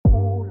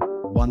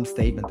one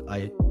statement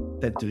I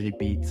tend to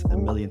repeat a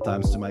million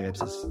times to my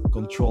reps is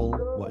control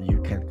what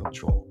you can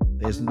control.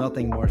 There's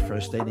nothing more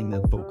frustrating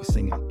than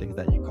focusing on things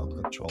that you can't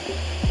control.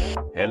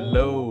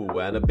 Hello,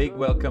 and a big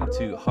welcome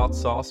to Hot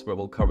Sauce, where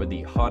we'll cover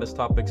the hottest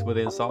topics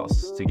within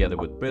sauce, together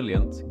with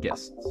brilliant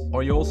guests.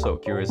 Are you also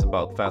curious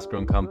about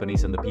fast-growing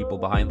companies and the people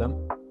behind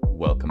them?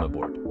 Welcome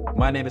aboard.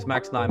 My name is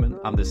Max Nyman.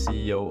 I'm the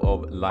CEO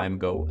of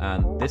LimeGo,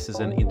 and this is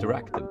an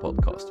interactive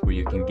podcast where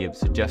you can give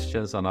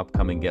suggestions on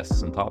upcoming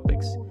guests and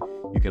topics.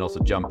 You can also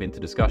jump into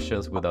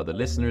discussions with other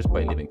listeners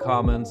by leaving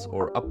comments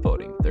or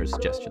upvoting their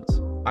suggestions.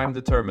 I'm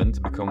determined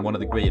to become one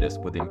of the greatest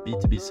within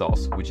B2B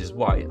SaaS, which is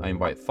why I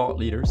invite thought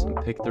leaders and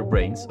pick their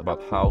brains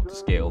about how to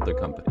scale their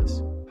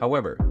companies.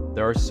 However,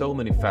 there are so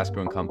many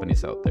fast-growing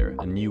companies out there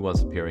and new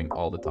ones appearing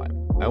all the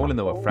time. I only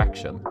know a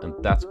fraction, and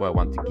that's why I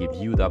want to give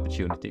you the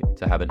opportunity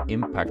to have an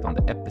impact on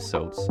the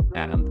episodes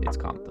and its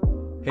content.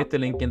 Hit the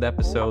link in the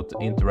episode to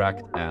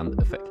interact and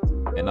affect.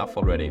 Enough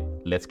already,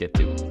 let's get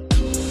to it.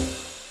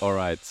 All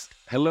right.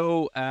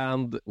 Hello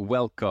and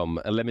welcome.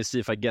 And let me see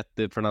if I get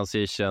the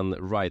pronunciation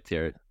right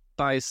here.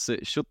 Thijs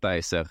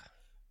Schutyser.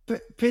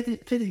 Pretty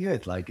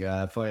good.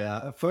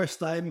 For first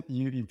time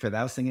you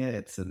pronouncing it,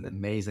 it's an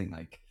amazing.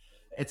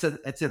 It's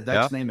a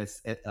Dutch name.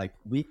 It's like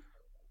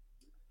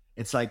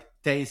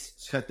Thijs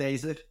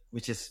Schutyser,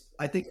 which is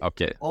I think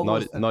okay.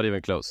 Almost, not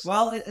even close.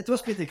 Well, it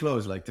was pretty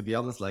close. To be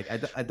honest,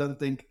 I don't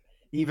think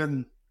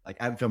even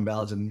I'm from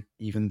Belgium.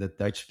 Even the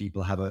Dutch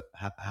people have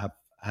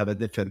a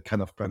different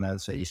kind of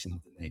pronunciation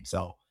of the name.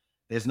 So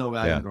there's no way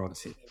I'm wrong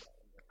here.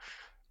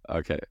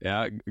 Okay,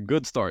 yeah,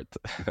 good start.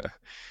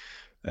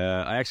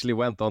 I actually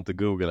went onto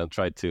Google and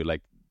tried to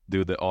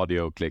do the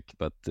audio click,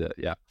 but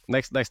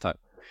next time.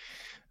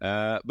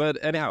 But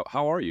anyhow,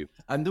 how are you?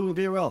 I'm doing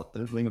very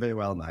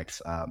well,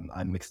 Max.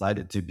 I'm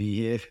excited to be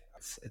here.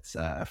 It's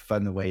a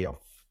fun way of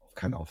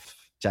kind of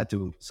chat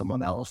to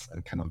someone else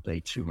and kind of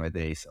play through my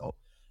day. So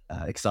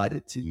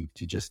excited to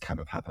just kind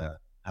of have a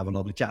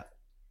lovely chat.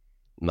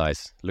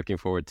 Nice. Looking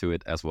forward to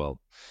it as well.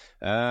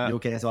 You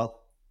okay as well?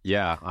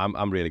 Yeah,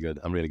 I'm really good.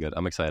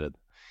 I'm excited.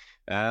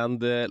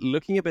 And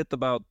looking a bit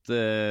about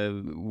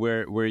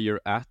where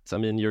you're at. I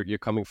mean, you're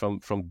coming from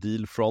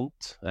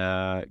Dealfront.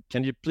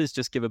 Can you please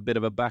just give a bit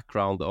of a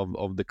background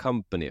of the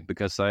company,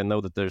 because I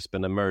know that there's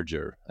been a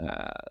merger.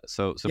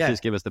 So please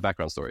give us the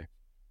background story.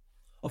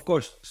 Of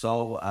course.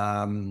 So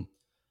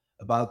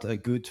about a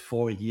good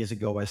 4 years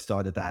ago, I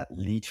started at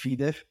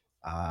Leadfeeder,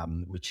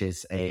 which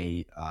is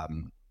a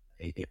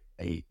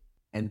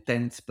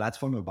intent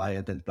platform, a buyer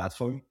intent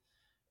platform.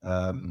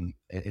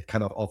 It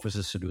kind of offers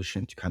a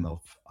solution to kind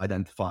of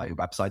identify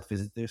website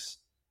visitors,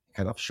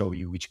 kind of show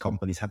you which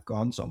companies have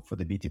gone. So for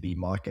the B2B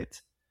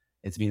market,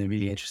 it's been a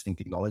really interesting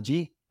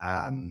technology.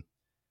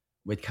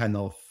 With kind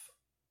of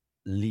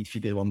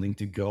Leadfeeder wanting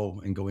to go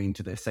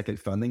into their second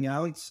funding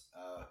rounds,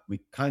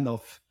 we kind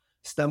of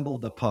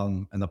stumbled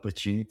upon an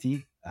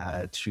opportunity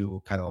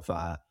through kind of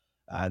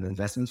an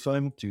investment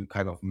firm to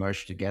kind of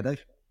merge together.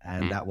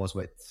 And that was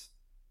with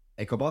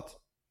Ecobot,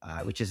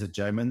 which is a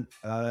German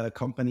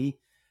company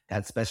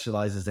that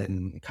specializes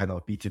in kind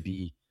of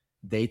B2B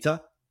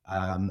data.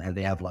 And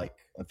they have a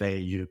very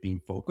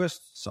European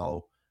focused.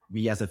 So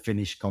we as a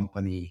Finnish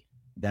company,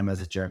 them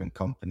as a German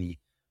company,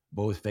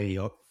 both very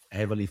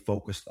heavily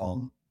focused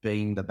on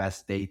bringing the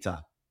best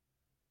data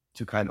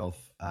to kind of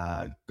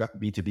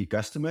B2B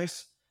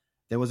customers.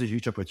 There was a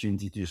huge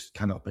opportunity to just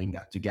kind of bring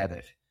that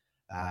together.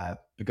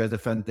 Because the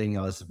fun thing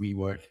was we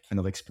were kind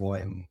of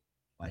exploring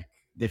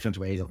different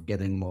ways of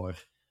getting more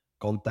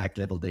contact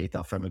level data,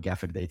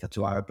 firmographic data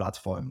to our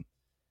platform.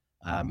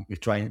 We're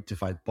trying to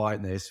find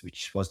partners,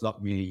 which was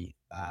not really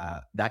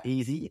that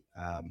easy.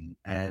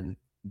 And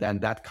then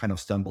that kind of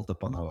stumbled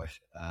upon our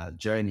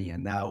journey.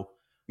 And now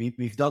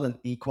we've done an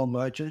equal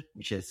merger,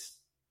 which is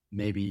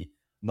maybe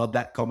not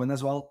that common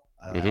as well,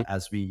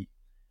 as we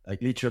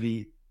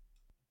literally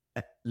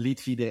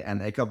Leadfeeder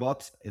and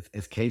Ecobot.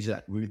 It's crazy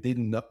that we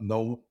didn't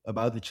know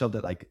about each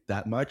other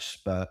that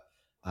much, but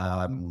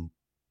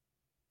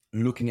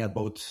looking at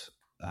both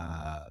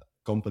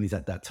companies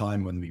at that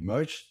time when we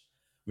merged,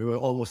 we were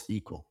almost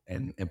equal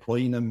in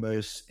employee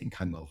numbers, in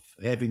kind of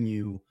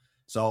revenue.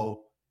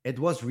 So it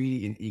was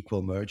really an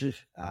equal merger.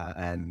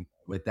 And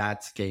with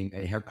that came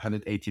a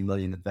 180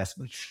 million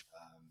investment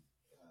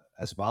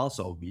as well.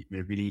 So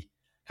we're really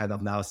kind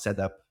of now set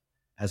up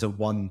as a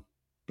one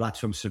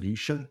platform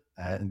solution.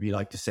 And we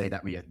like to say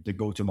that we are the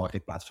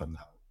go-to-market platform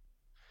now.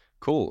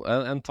 Cool.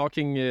 And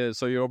talking,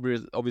 so you're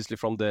obviously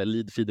from the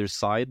Leadfeeder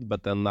side,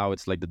 but then now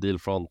it's like the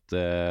Dealfront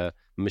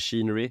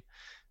machinery.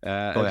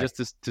 And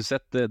just to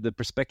set the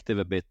perspective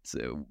a bit,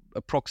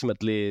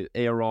 approximately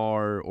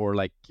ARR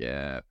or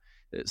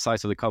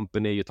size of the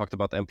company, you talked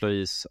about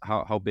employees.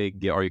 How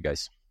big are you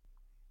guys?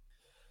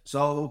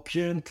 So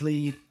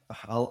currently,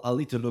 I'll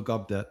need to look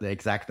up the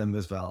exact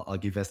numbers. Well, I'll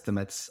give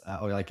estimates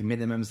or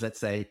minimums. Let's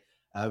say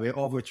we're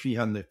over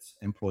 300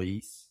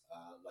 employees.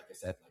 Like I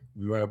said,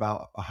 we were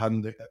about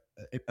 100,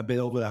 a bit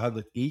over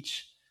 100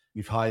 each.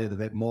 We've hired a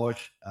bit more.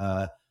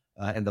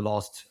 in the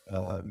last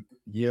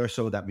year or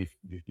so that we've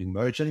been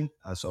merging.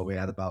 So we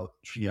had about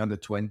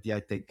 320, I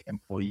think,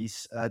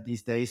 employees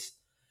these days,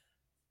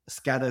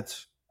 scattered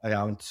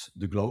around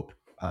the globe.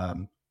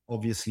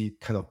 Obviously,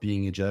 kind of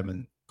being a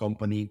German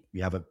company,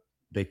 we have a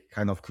big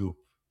kind of group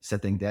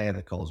sitting there in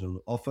the Karlsruhe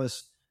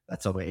office.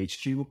 That's our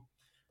HQ.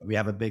 We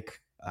have a big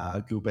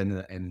group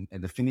in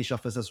the Finnish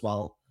office as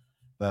well.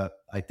 But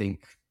I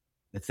think,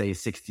 let's say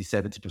 60,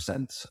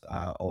 70%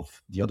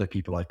 of the other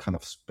people are kind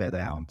of spread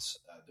around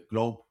the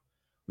globe.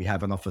 We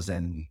have an office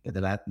in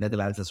the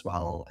Netherlands as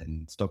well,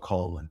 in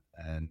Stockholm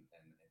and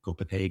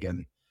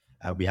Copenhagen.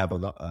 We have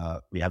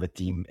a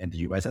team in the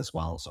US as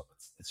well. So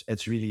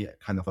it's really a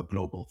kind of a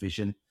global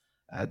vision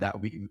that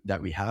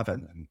we have,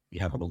 and we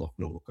have a lot of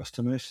global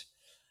customers.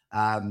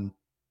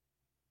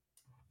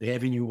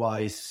 Revenue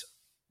wise,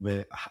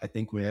 I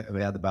think we're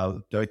at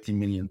about 30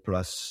 million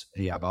plus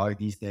ARR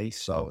these days.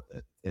 So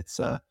it's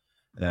a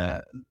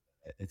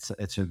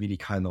really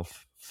kind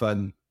of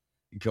fun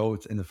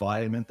growth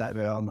environment that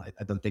we're on.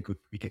 I don't think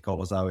we can call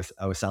ourselves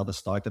a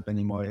startup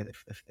anymore.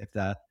 If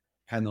that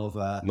kind of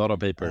not on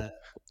paper.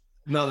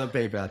 Not on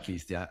paper, at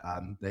least. Yeah,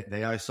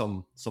 there are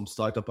some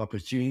startup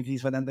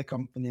opportunities within the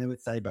company, I would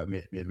say, but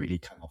we're really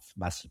kind of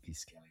massively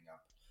scaling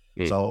up.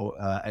 So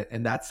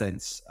in that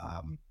sense,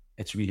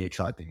 it's really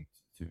exciting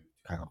to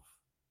kind of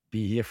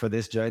be here for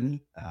this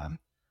journey.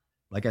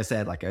 Like I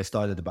said, I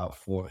started about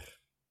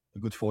a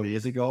good 4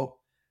 years ago,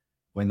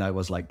 when I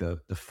was like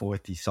the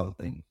 40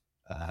 something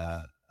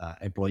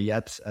employee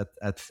at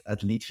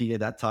Leadfeed at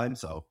that time.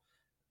 So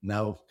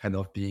now kind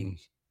of being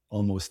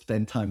almost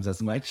 10 times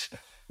as much.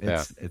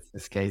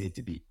 It's crazy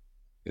to be.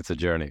 It's a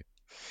journey.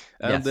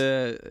 And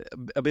yes.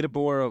 A bit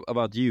more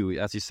about you.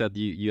 As you said,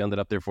 you ended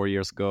up there 4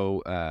 years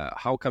ago.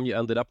 How come you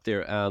ended up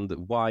there, and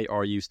why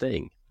are you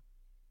staying?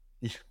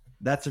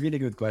 That's a really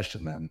good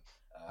question, man.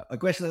 A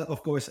question that,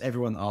 of course,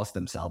 everyone asks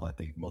themselves, I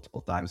think,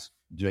 multiple times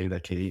during their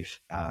career.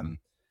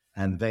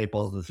 And very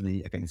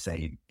positively, I can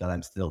say that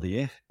I'm still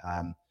here.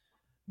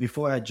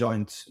 Before I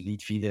joined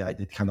Leadfeed, I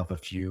did kind of a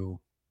few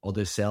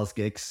other sales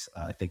gigs.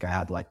 I think I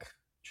had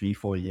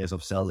 3-4 years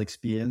of sales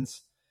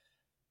experience,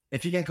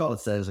 if you can call it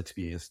sales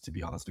experience, to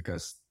be honest,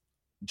 because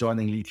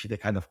joining Leadfeed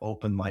kind of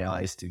opened my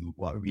eyes to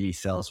what really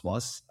sales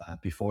was.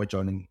 Before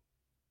joining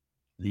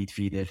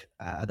Leadfeed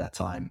at that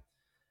time,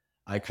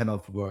 I kind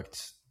of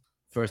worked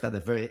first at a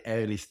very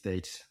early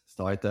stage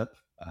startup,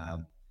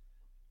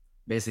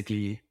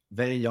 basically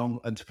very young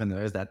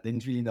entrepreneurs that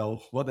didn't really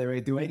know what they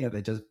were doing, and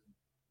they just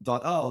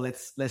thought, oh,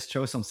 let's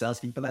throw some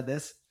salespeople at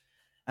this.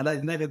 And I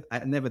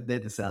never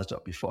did a sales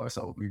job before,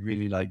 so we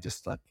really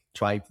just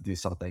tried to do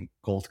something,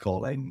 cold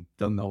calling,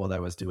 don't know what I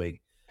was doing,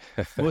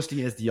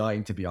 mostly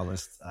SDRing, to be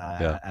honest,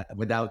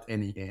 without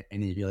any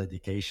real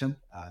education.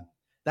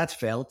 That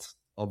failed.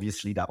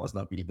 Obviously, that was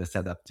not really the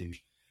setup to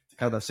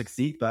kind of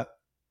succeed, but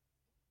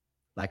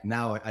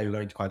now I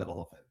learned quite a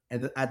lot of it.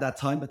 And at that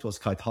time, it was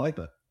quite hard,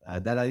 but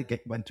then I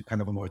went to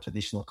kind of a more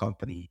traditional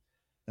company,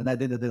 and I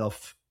did a bit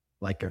of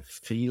a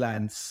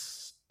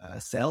freelance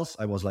sales.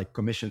 I was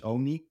commission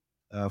only.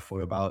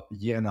 For about a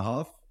year and a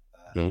half.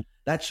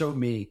 That showed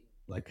me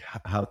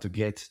how to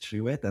get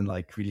through it and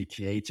really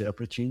create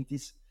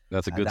opportunities.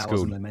 That's a good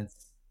school.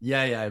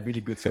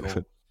 Really good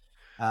school.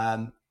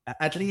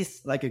 At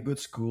least a good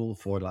school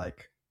for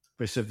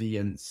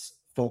perseverance,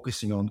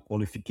 focusing on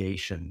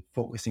qualification,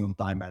 focusing on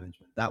time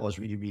management. That was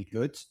really, really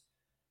good.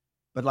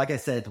 But like I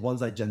said,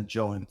 once I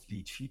joined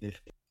Leadfeed,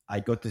 I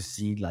got to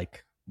see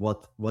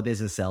what is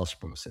a sales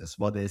process,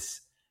 what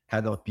is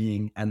kind of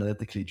being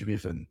analytically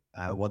driven.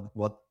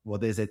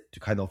 What is it to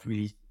kind of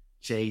really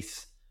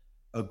chase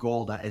a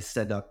goal that is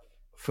set up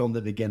from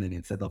the beginning,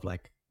 instead of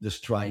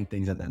just trying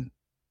things and then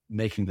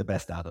making the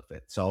best out of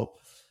it. So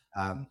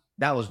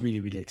that was really,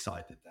 really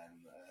exciting.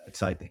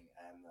 And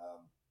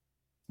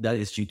that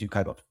is due to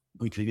kind of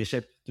good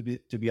leadership,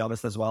 to be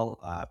honest as well.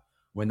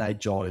 When I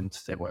joined,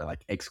 there were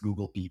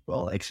ex-Google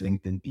people,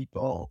 ex-LinkedIn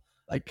people,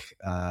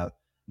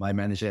 my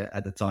manager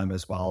at the time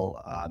as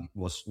well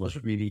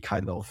was really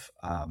kind of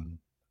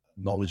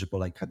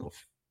knowledgeable and kind of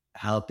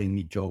helping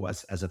me grow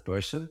as a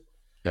person.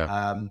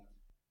 And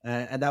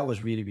that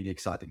was really, really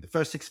exciting. The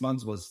first 6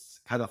 months was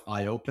kind of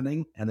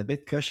eye-opening and a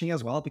bit crushing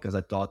as well, because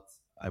I thought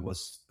I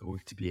was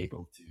going to be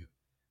able to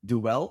do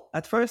well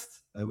at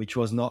first, which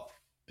was not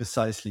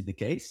precisely the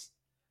case.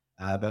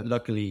 But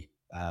luckily,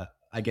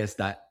 I guess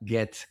that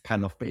get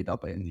kind of paid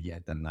up in the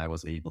end, and I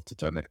was able to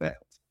turn it around.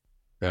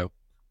 Yeah.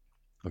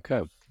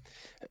 Okay.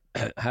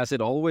 Has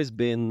it always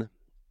been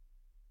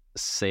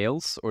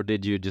sales, or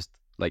did you just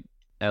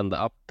end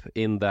up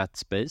in that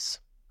space?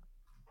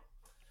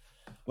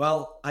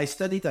 Well, I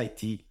studied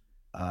IT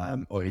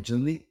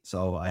originally,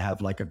 so I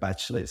have a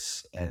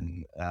bachelor's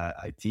in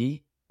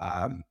IT.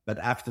 But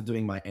after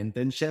doing my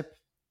internship,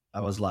 I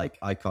was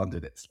I can't do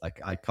this.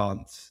 I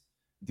can't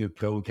do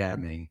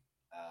programming.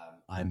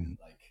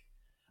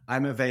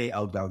 I'm a very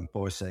outbound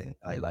person.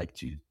 I like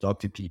to talk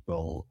to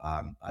people.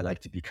 I like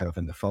to be kind of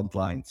in the front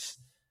lines.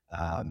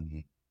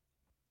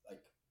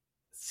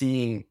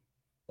 Seeing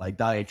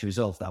direct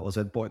results, that was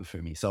important for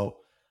me. So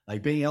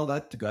like bringing all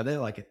that together,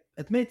 like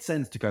it made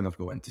sense to kind of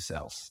go into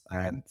sales.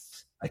 And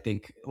I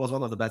think it was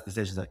one of the best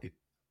decisions I could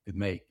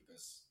make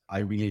because I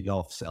really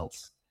love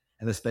sales.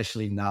 And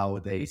especially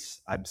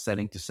nowadays, I'm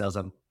selling to sales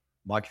and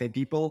marketing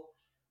people,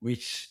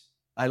 which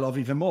I love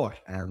even more.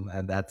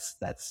 And that's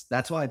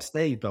why I'm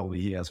staying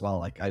probably here as well.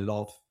 Like I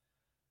love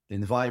the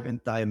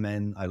environment I'm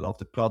in, I love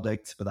the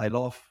product, but I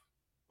love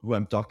who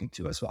I'm talking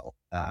to as well.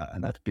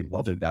 And I've been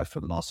loving that for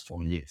the last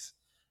 4 years.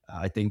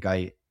 I think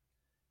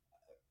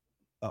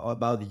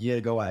about a year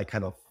ago, I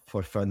kind of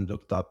for fun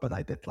looked up and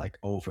I did like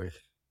over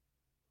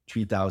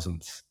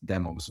 3,000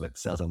 demos with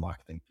sales and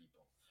marketing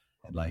people.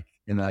 And like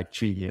in like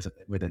 3 years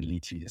within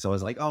lead 3 years. So I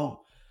was like,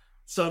 oh,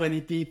 so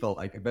many people.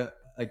 But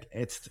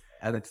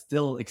it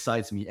still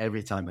excites me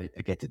every time I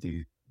get to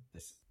do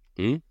this.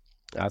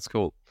 That's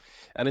cool.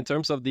 And in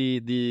terms of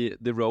the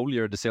role,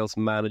 you're the sales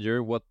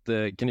manager. What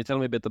can you tell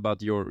me a bit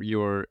about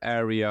your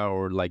area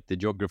or like the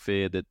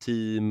geography, the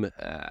team,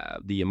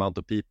 the amount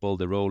of people,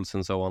 the roles,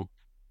 and so on?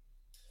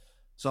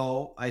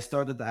 So I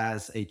started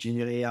as a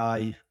junior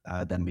AI,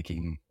 then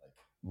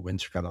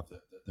went through kind of the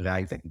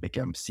ranks and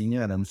became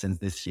senior. And then since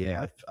this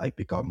year, I've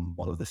become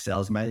one of the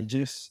sales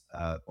managers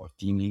or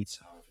team leads,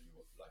 however you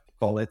would like to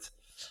call it.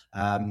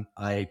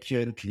 I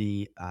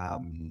currently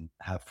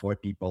have 4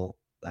 people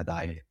that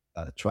I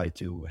try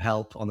to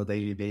help on a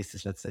daily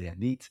basis, let's say, and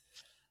lead.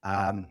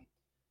 I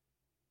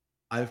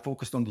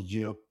focused on the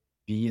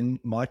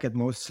European market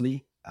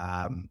mostly,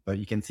 but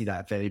you can see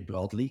that very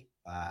broadly.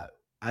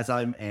 As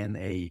I'm in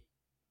a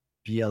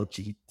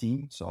PLG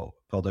team, so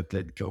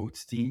product-led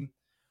growth team,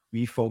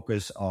 we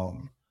focus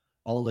on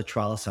all the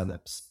trial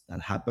setups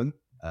that happen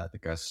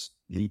because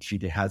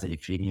Leadfeeder has a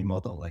freemium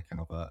model, like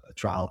kind of a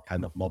trial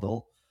kind of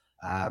model.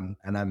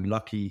 And I'm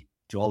lucky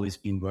to always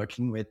been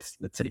working with,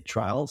 let's say,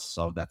 trials.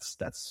 So that's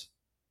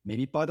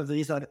maybe part of the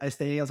reason I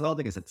stay as well,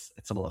 because it's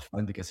a lot of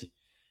fun because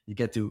you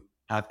get to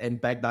have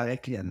impact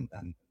directly and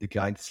the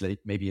grind is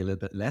maybe a little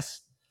bit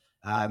less.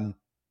 And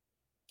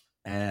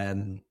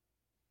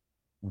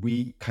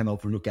we kind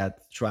of look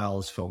at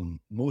trials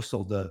from most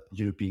of the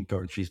European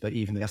countries, but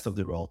even the rest of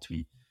the world,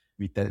 we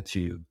tend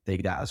to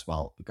take that as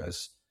well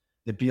because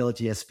the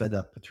PLG is split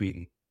up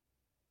between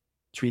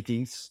 3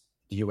 teams,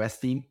 the US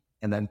team,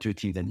 and then 2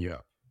 teams in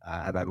Europe.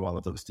 And I'm one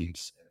of those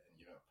teams in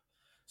Europe.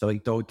 So in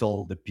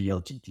total, the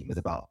PLG team is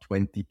about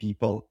 20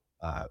 people,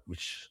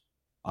 which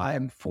I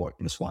am 4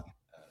 plus 1.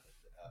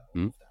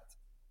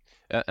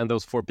 And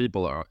those 4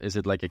 people is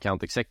it like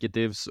account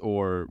executives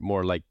or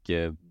more like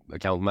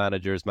account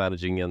managers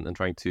managing and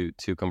trying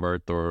to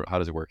convert, or how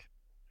does it work?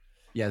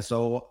 Yeah,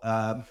 so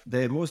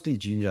they're mostly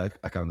junior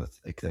account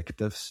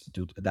executives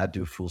that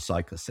do full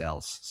cycle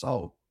sales.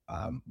 So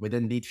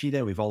within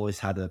Leadfeeder, we've always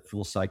had a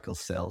full cycle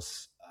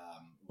sales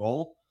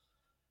role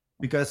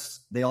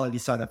because they already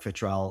signed up for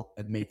trial.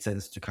 It made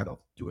sense to kind of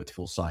do it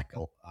full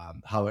cycle.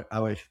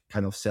 Our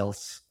kind of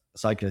sales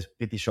cycle is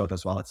pretty short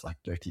as well. It's like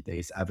 30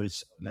 days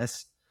average or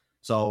less.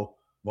 So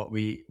what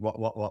we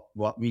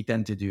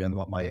tend to do and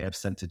what my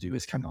reps tend to do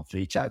is kind of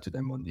reach out to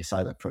them when they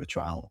sign up for a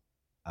trial.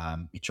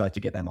 We try to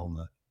get them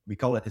on we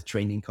call it a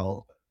training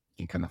call.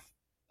 You can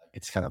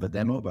it's kind of a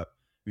demo, but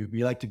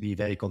we like to be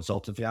very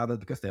consultative around it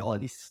because they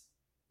already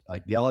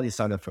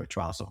signed up for a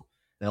trial, so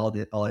they're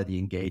already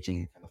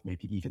engaging, kind of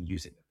maybe even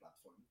using the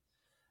platform.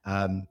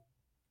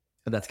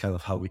 And that's kind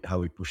of how we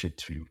push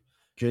it through.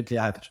 Currently,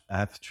 I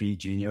have 3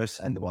 juniors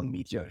and 1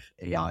 meteor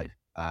AI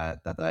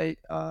that I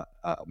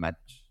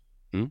manage.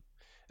 And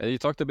you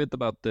talked a bit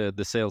about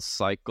the sales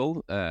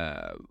cycle.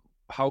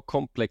 How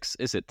complex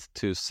is it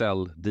to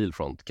sell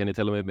Dealfront? Can you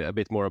tell me a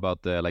bit more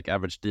about the like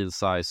average deal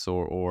size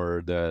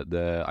or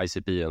the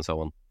ICP and so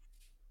on?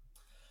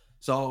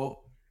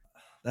 So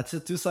that's a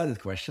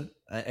 2-sided question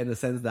in the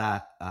sense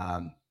that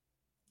are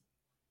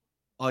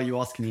you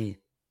asking me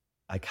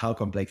like how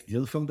complex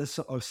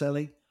Dealfront are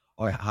selling,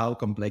 or how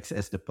complex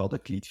is the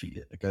product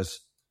Leadfeeder?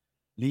 Because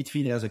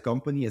Leadfeeder as a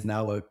company is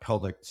now a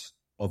product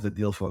of the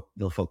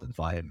Dealfront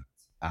environment.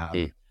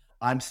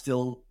 I'm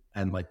still,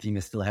 and my team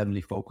is still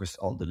heavily focused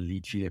on the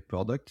Leadfeeder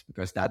product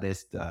because that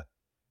is the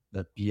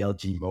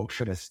PLG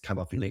motion is kind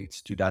of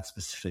linked to that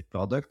specific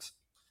product.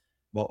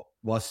 What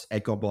was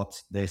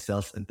EchoBot, their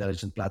sales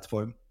intelligence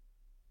platform?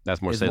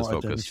 That's more sales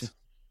focused.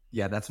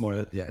 Yeah, that's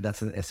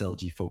an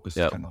SLG focused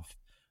kind of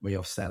way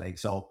of selling.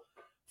 So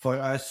for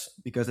us,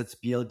 because it's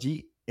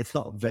PLG, it's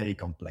not very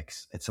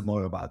complex. It's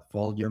more about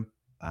volume.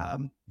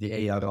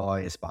 The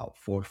ARR is about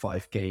 4 or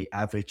 5K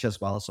average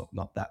as well, so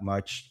not that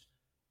much.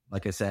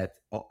 Like I said,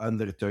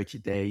 under 30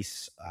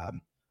 days,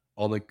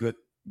 on a good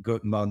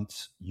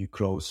month, you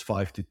close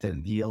 5 to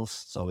 10 deals.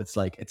 So it's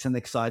an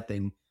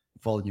exciting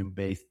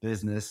volume-based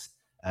business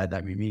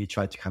that we really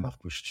try to kind of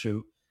push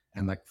through.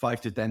 And like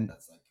 5 to 10,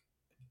 that's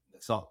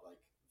not like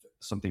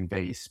something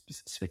very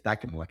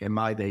spectacular. Like in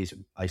my days,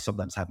 I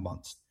sometimes have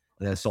months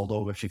that I sold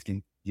over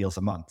 15 deals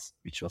a month,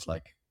 which was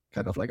like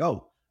kind of like,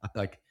 oh,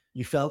 like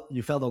you felt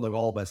on the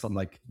roll, but it's not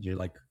like you're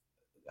like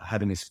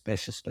having a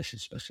special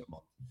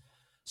month.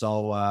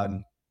 So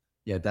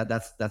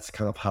that's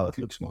kind of how it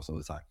looks most of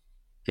the time.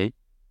 Okay.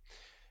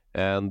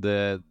 And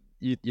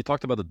you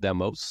talked about the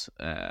demos.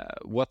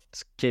 What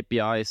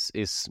KPIs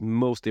is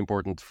most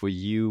important for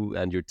you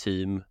and your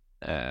team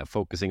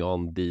focusing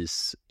on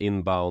these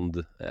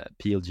inbound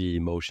PLG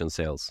motion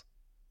sales?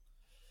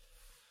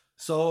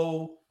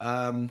 So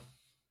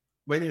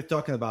when you're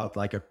talking about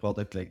like a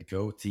product-led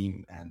growth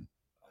team and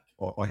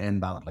or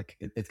inbound, like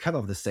it's kind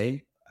of the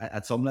same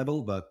at some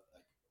level, but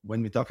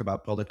when we talk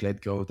about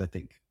product-led growth, I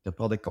think the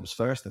product comes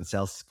first and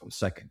sales comes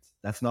second.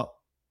 That's not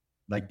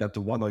like that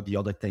the one or the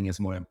other thing is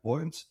more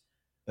important,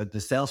 but the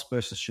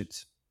salesperson should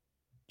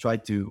try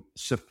to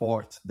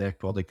support their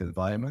product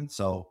environment.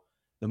 So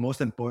the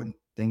most important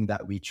thing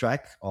that we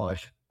track are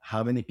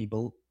how many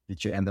people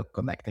did you end up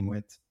connecting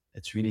with.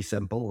 It's really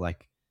simple.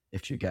 Like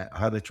if you get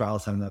 100 trial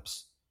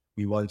signups,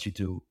 we want you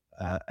to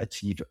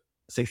achieve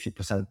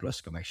 60%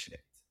 plus connection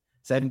rate.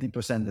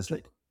 70% is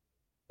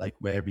like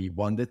where we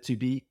want it to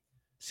be.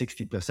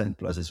 60%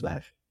 plus is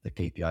where the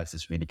KPIs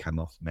is really kind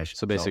of measured.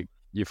 So basically,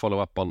 you follow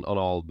up on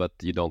all, but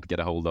you don't get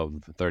a hold of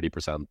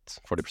 30%,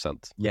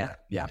 40%. Yeah,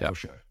 for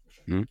sure.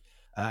 Mm-hmm.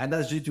 And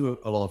that's due to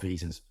a lot of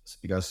reasons,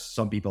 because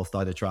some people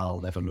start a trial,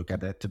 never look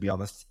at it, to be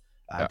honest.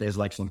 There's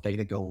like some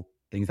technical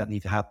things that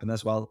need to happen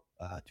as well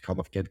to kind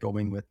of get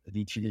going with the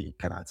DGD. You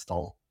can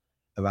install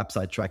a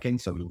website tracking,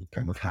 so we would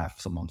kind of have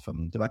someone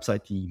from the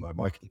website team or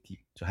marketing team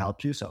to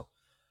help you. So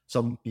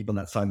some people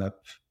that sign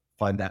up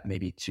find that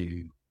maybe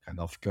too kind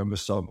of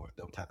cumbersome or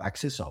don't have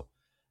access. So,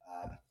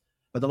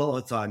 but a lot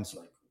of the times,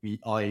 like we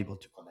are able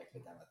to connect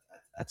with them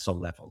at some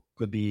level.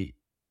 Could be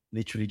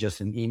literally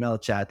just an email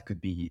chat,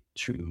 could be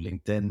through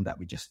LinkedIn that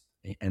we just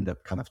end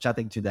up kind of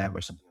chatting to them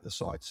or something of the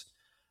sorts.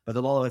 But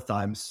a lot of the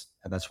times,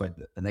 and that's where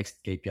the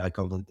next KPI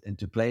comes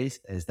into place,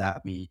 is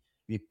that we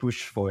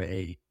push for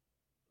a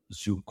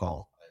Zoom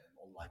call,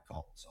 an online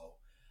call. So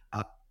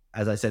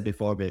as I said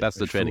before, that's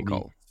the training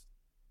call.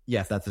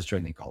 Yes, that's the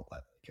training call.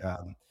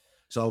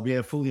 So we're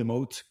a full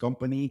remote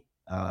company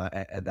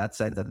at that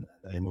sense, and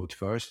remote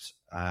first.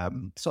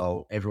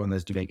 So everyone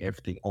is doing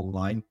everything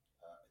online.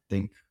 I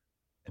think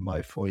in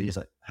my 4 years,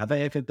 have I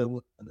ever done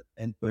an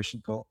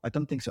in-person call? I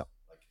don't think so.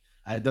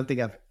 I don't think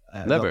I've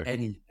never.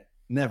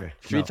 Never.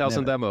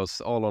 3,000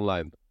 demos, all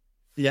online.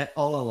 Yeah,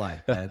 all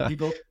online.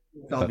 People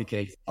tell me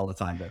crazy all the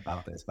time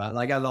about this, but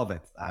like I love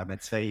it.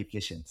 It's very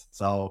efficient.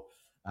 So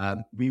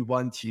we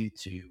want you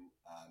to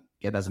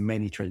get as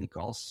many training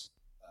calls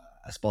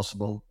as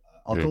possible.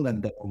 I'll call them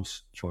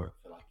demos for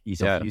like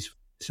ease of use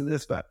for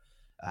this, but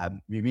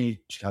we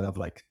really kind of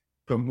like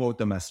promote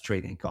them as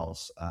training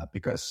calls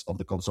because of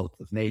the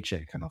consultative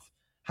nature, kind of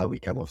how we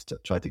kind of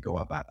try to go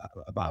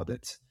about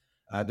it.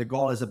 The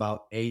goal is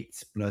about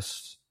 8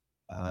 plus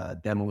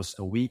demos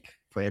a week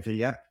for every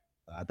year.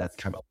 That's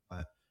kind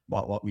of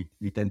what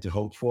we tend to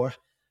hope for.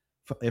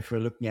 If we're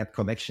looking at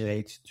connection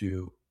rate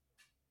to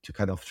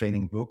kind of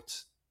training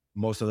booked,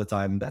 most of the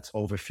time that's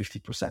over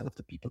 50% of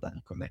the people that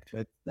you connect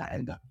with that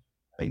end up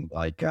being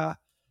like a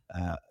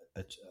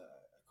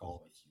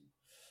call with you.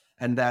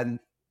 And then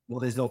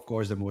what is of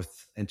course the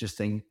most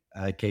interesting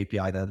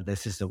KPI, that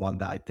this is the one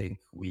that I think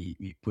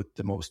we put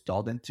the most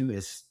thought into,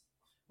 is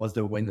what's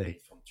the win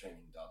rate from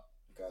training done?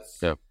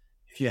 Because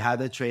if you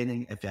had a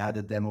training, if you had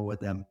a demo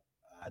with them,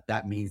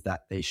 that means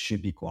that they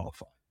should be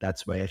qualified.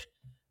 That's where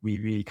we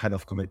really kind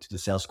of commit to the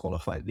sales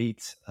qualified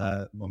leads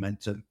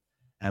momentum.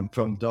 And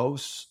from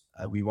those,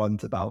 we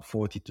want about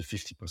 40 to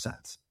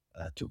 50%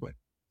 to win.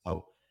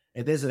 So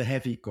it is a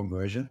heavy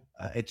conversion.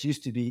 It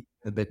used to be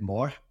a bit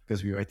more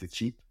because we were too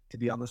cheap, to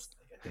be honest.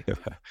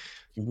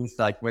 It's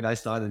like when I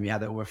started, we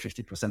had over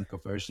 50%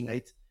 conversion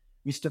rate,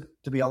 which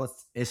to be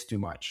honest is too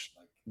much.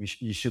 Like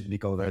you shouldn't be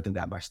converting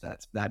that much.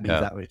 That means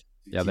that we're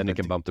then you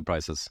can bump the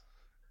prices.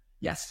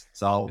 Yes.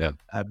 So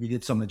we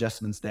did some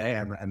adjustments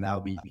there, and now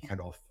we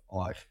kind of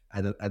are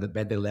at a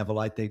better level,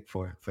 I think,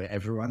 for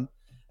everyone.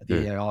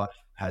 The ARR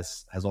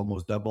has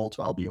almost doubled,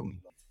 so I'll be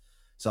only.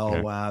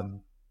 So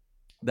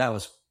that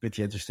was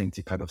pretty interesting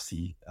to kind of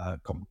see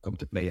come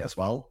to play as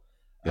well.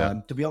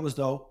 To be honest,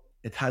 though,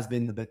 it has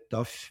been a bit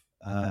tough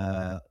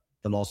the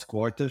last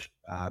quarter.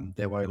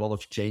 There were a lot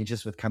of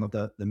changes with kind of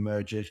the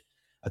merger.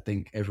 I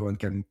think everyone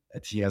can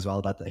see as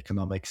well that the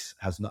economics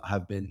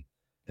have been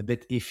a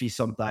bit iffy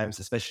sometimes,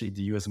 especially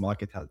the US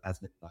market has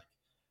been like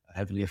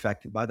heavily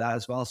affected by that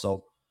as well.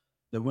 So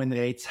the win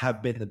rates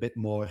have been a bit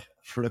more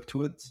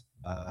fluctuant.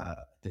 I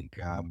think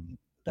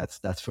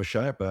that's for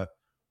sure. But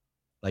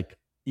like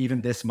even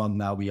this month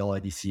now, we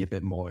already see a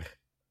bit more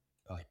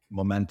like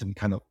momentum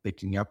kind of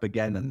picking up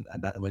again,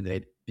 and that win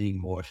rate being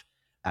more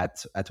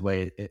at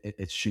where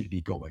it should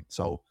be going.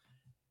 So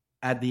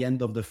at the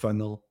end of the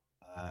funnel,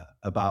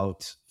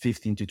 about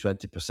 15 to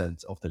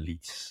 20% of the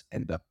leads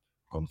end up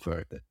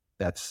converted.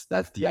 That's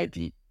the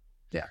idea.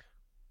 Yeah.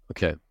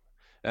 Okay.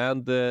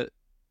 And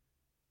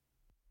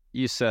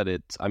you said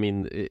it. I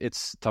mean,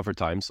 it's tougher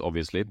times,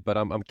 obviously, but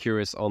I'm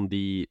curious on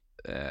the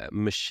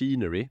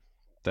machinery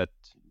that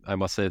I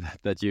must say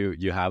that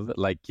you have.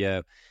 Like,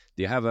 do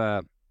you have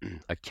a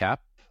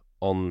cap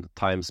on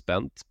time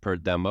spent per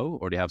demo,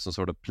 or do you have some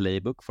sort of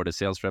playbook for the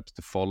sales reps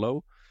to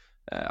follow?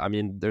 I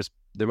mean, there's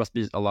there must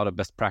be a lot of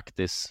best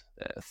practice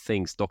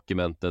things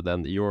documented,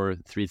 and your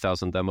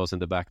 3,000 demos in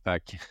the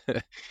backpack.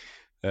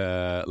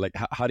 Like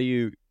how do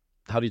you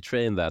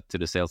train that to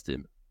the sales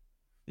team?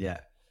 Yeah,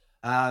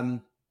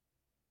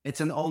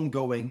 it's an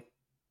ongoing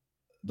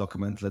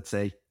document, let's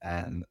say,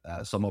 and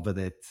some of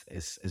it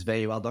is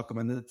very well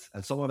documented,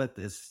 and some of it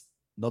is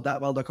not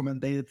that well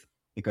documented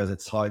because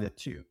it's harder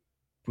to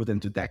put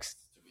into text,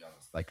 to be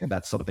honest. Like, and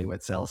that's something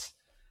with sales,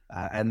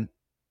 and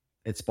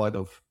it's part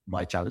of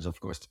my challenge, of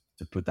course,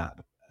 to put that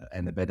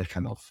in a better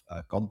kind of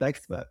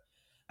context. But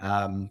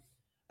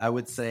I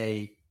would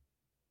say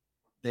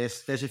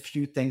there's a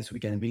few things we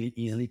can really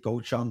easily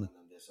coach on, and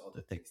then there's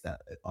other things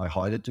that are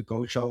harder to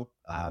coach on,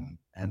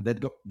 and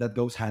that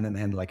goes hand in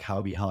hand, like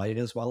how we hire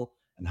as well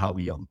and how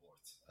we onboard.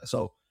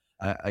 So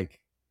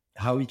like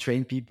how we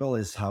train people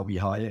is how we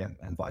hire,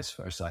 and vice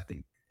versa. I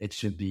think it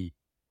should be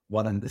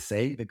one and the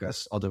same,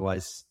 because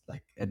otherwise,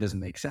 like, it doesn't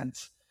make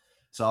sense.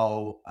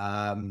 So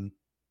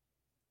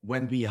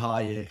when we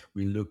hire,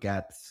 we look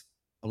at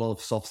a lot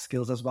of soft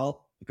skills as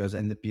well, because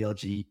in the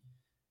PLG,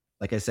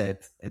 like I said,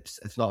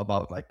 it's not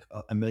about like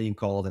a million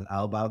calls and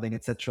outbounding,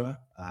 etc.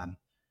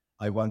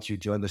 I want you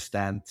to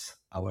understand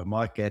our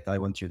market. I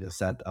want you to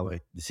understand our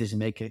decision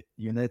maker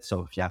unit.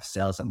 So if you have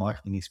sales and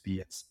marketing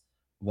experience,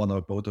 one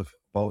or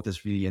both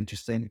is really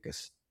interesting,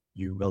 because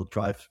you will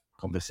drive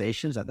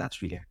conversations, and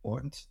that's really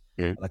important.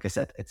 Yeah. Like I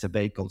said, it's a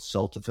very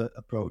consultative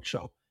approach.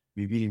 So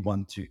we really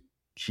want to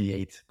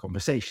create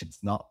conversations,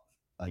 not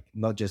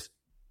just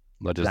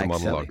a monologue.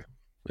 selling.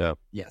 Yeah.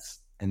 Yes,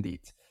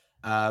 indeed.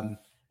 And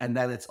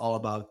then it's all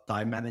about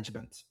time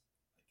management.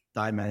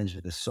 Time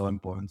management is so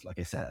important. Like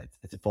I said,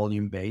 it's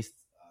volume based.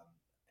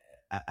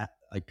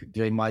 Like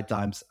during my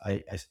times,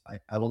 I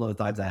a lot of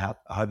the times I have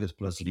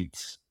 100+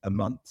 leads a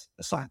month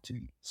assigned to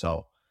me.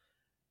 So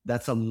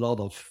that's a lot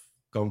of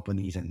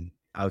companies and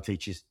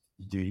outreaches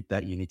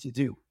that you need to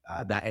do.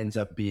 That ends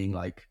up being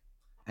like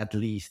at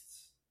least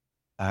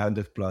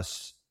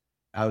 100+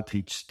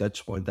 outreach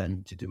touch point that I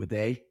need to do a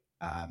day,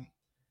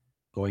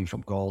 going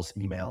from calls,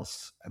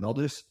 emails, and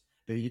others.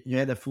 But you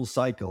had a full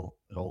cycle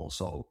role,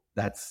 so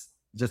that's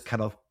just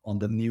kind of on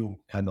the new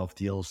kind of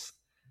deals.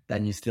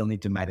 Then you still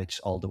need to manage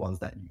all the ones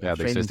that you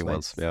the existing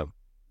ones.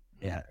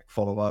 Yeah,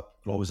 follow up,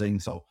 closing.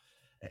 So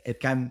it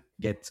can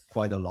get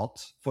quite a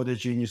lot for the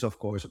juniors. Of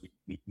course,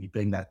 we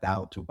bring that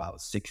down to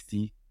about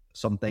 60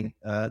 something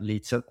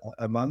leads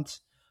a month.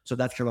 So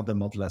that's kind of the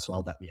model as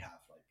well that we have.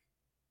 Like,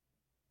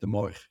 the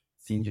more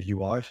senior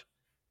you are,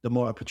 the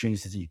more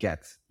opportunities you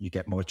get. You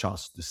get more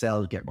chances to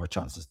sell, you get more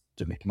chances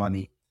to make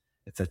money,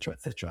 etc.,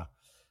 etc.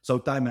 So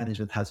time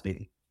management has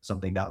been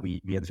something that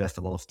we invest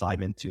a lot of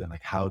time into, and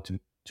like how to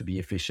be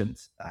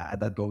efficient.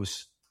 And that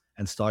goes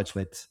and starts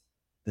with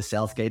the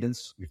sales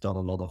cadence. We've done a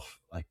lot of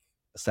like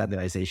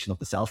standardization of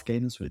the sales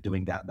cadence. We're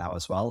doing that now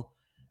as well,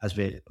 as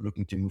we're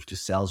looking to move to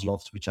sales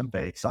lofts, which I'm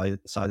very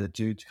excited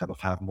to kind of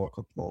have more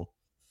control.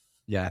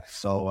 Yeah.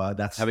 So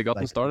that's. Have you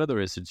gotten started,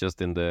 or is it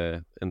just in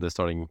the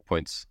starting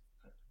points?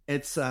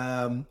 It's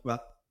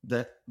well,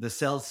 the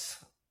sales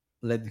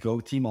let go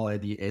team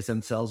already is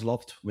in sales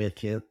loft. We're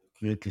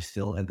currently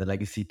still in the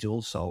legacy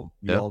tool, so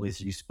we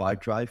always use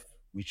Pipedrive,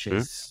 which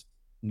is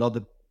not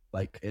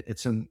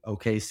it's an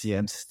okay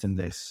CM system.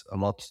 There's a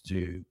lot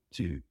to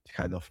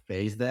kind of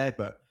base there,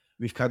 but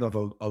we've kind of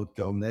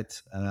outgrown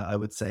it, I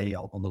would say,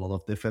 on a lot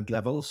of different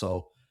levels.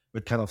 So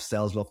with kind of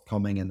sales loft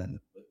coming, and then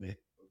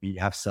we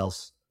have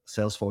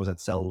Salesforce and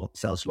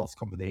sales loft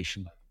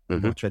combination,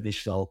 more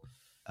traditional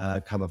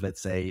kind of,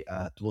 let's say,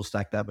 tool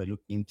stack that we're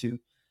looking into.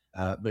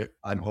 But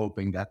I'm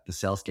hoping that the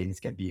sales cadence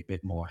can be a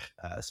bit more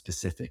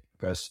specific,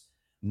 because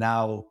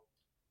now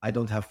I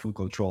don't have full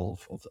control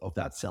of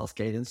that sales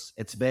cadence.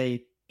 It's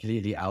very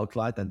clearly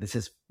outlined, and this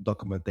is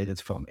documented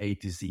from A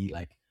to Z,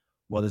 like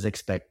what is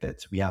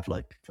expected. We have,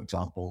 like, for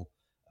example,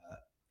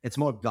 it's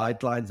more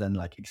guidelines than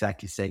like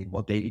exactly saying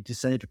what they need to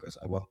say, because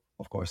I want,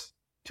 of course,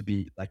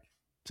 to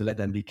let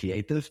them be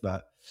creative.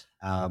 But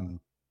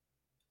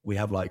we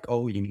have like,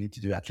 you need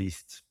to do at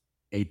least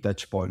 8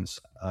 touch points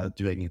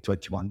during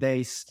 21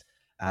 days.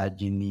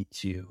 You need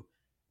to,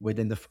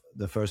 within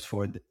the first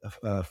 4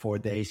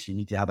 days, you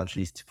need to have at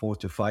least 4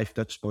 to 5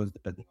 touch points,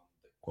 depending on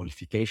the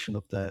qualification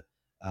of the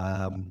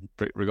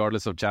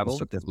regardless of channel,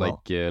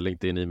 like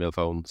LinkedIn, email,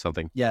 phone,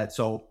 something. Yeah.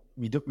 So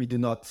we do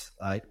not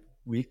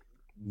we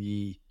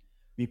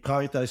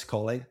prioritize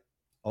calling,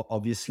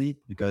 obviously,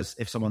 because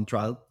if someone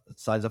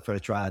signs up for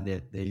a trial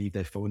and they leave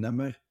their phone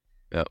number,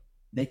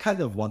 they kind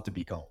of want to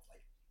be called.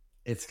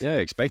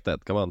 Expect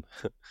that. Come on.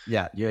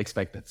 Yeah, you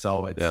expect it.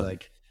 So it's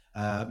like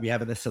we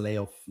have an SLA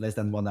of less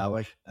than 1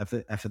 hour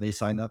after they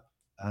sign up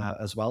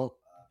as well,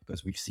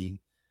 because we've seen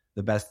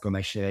the best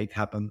connection rate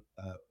happen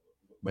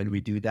when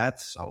we do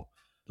that. So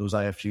those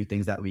are a few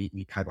things that we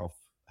kind of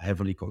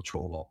heavily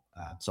control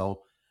on.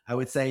 So I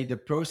would say the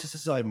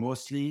processes are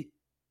mostly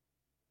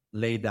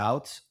laid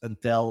out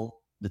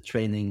until the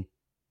training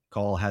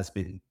call has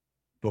been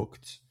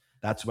booked.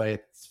 That's where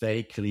it's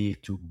very clear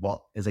to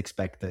what is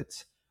expected,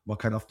 what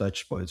kind of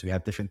touch points. We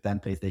have different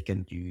templates they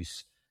can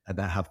use, and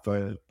then have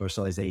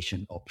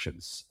personalization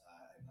options.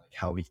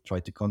 how we try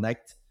to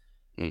connect.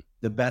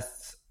 The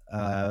best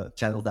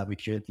channels that we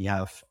currently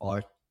have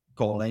are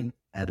calling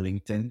and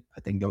LinkedIn.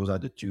 I think those are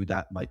the two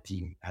that my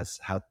team has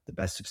had the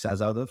best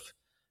success out of.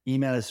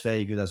 Email is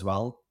very good as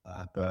well,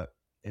 but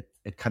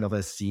it kind of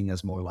is seen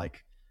as more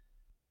like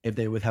if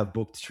they would have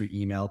booked through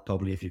email,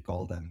 probably if you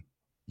call them,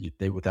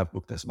 they would have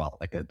booked as well.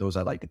 Like those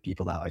are like the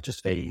people that are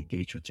just very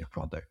engaged with your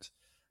product.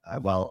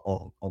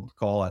 While on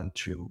call and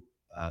through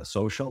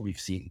social, we've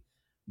seen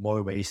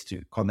more ways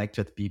to connect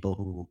with people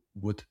who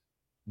would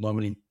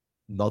normally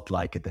not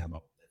like a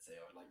demo, let's say,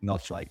 or like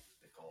not like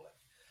the call.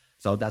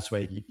 So that's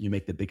where you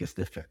make the biggest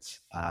difference.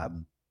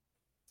 And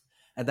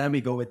then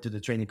we go into the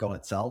training call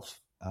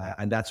itself,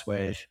 and that's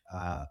where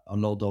a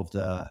lot of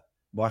the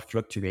more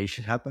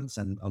fluctuation happens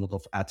and a lot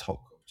of ad hoc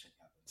coaching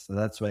happens. So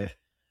that's where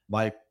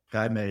my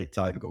primary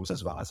time goes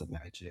as well as a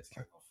manager. It's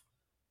kind of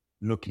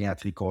looking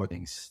at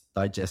recordings,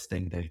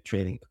 digesting the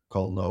training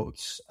call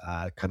notes,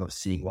 kind of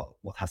seeing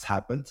what has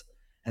happened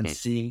and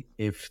seeing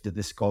if the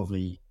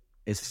discovery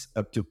is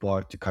up to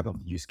par to kind of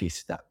the use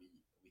cases that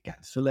we can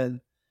fill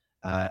in,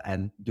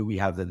 and do we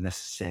have the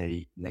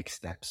necessary next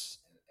steps.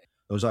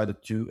 Those are the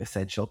two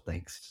essential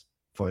things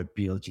for a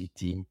PLG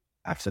team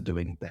after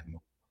doing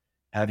demo.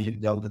 Have you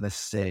done the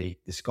necessary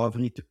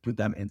discovery to put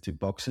them into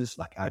boxes?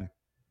 Like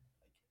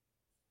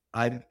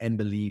I'm in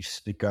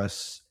beliefs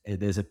because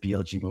it is a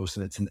PLG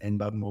motion, it's an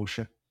inbound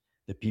motion.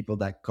 The people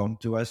that come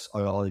to us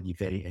are already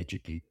very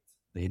educated.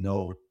 They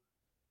know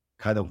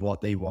kind of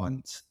what they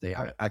want. They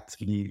are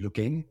actively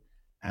looking.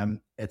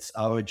 And it's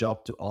our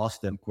job to ask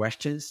them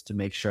questions to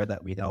make sure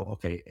that we know,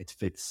 okay, it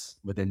fits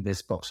within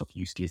this box of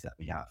use case that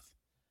we have.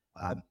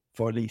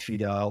 For lead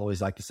feeder, I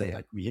always like to say,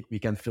 like, we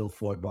can fill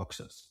 4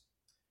 boxes.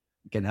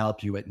 We can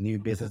help you with new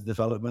business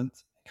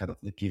development, kind of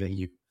giving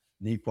you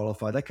new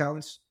qualified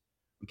accounts.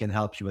 We can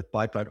help you with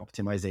pipeline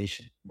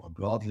optimization more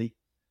broadly,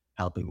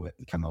 helping with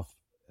kind of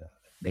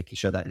making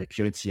sure that the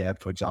current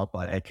CRM, for example,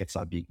 ACATs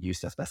are being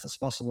used as best as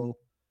possible.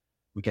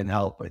 We can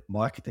help with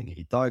marketing,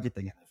 retargeting,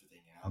 and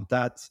everything around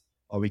that,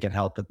 or we can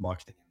help with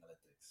marketing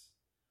analytics.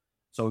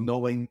 So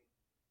knowing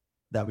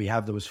that we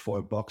have those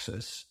 4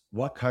 boxes,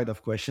 what kind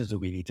of questions do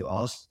we need to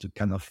ask to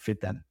kind of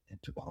fit them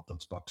into one of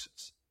those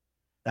boxes?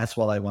 That's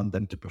what I want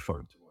them to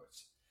perform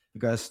towards.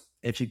 Because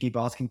if you keep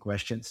asking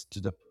questions to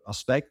the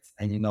prospect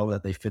and you know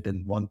that they fit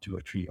in 1, 2,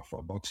 or 3, or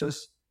 4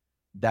 boxes,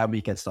 then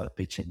we can start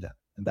pitching them.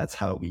 And that's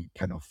how we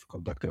kind of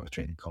conduct our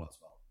training call as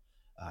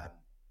well.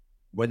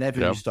 Whenever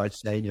you start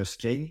sharing your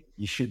screen,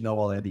 you should know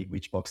already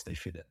which box they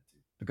fit into.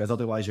 Because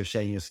otherwise you're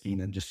sharing your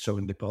screen and just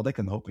showing the product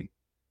and hoping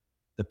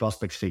the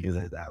prospect figures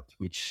it out,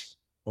 which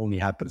only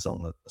happens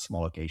on a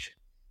small occasion.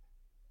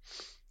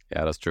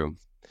 Yeah, that's true.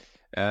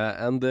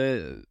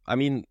 I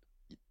mean,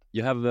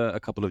 you have a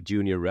couple of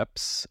junior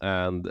reps,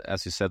 and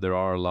as you said, there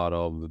are a lot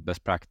of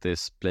best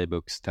practice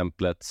playbooks,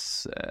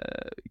 templates,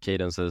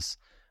 cadences.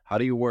 How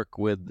do you work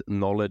with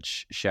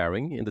knowledge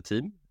sharing in the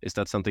team? Is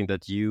that something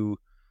that you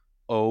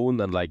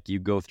own and like you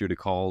go through the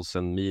calls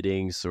and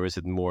meetings, or is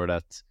it more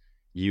that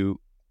you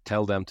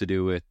tell them to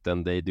do it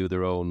and they do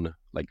their own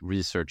like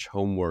research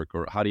homework,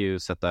 or how do you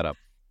set that up?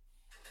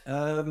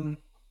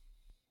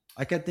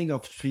 I can think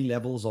of 3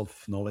 levels of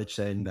knowledge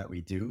sharing that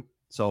we do.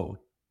 So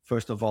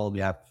first of all, we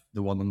have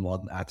the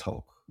one-on-one ad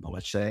hoc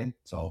knowledge sharing.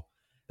 So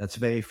that's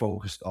very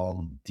focused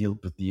on deal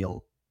per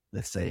deal,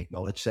 let's say,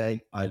 knowledge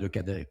sharing. I look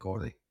at the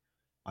recording.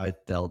 I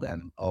tell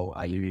them, oh,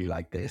 I really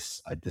like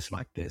this. I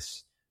dislike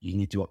this. You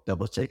need to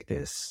double check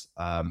this.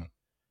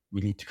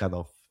 We need to kind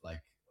of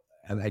like,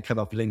 and I kind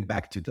of link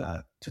back to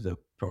the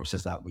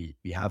process that we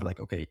have. Like,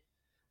 okay,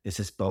 this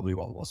is probably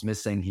what was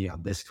missing here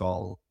on this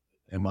call.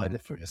 Remind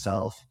it for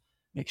yourself.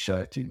 Make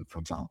sure to, for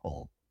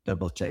example,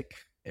 double check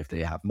if they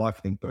have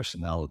marketing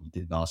personnel. You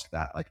didn't ask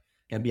that. Like,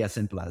 it can be as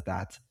simple as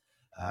that.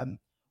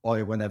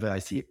 Or whenever I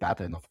see a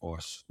pattern, of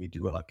course, we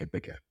do like a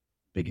bigger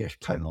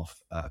kind of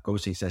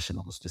coaching session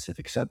on a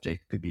specific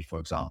subject. Could be, for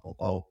example,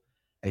 oh,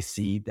 I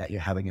see that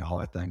you're having a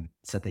hard time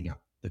setting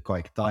up the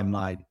correct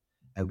timeline,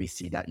 and we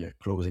see that your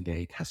closing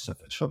date has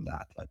suffered from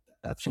that. Like,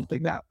 that's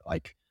something that,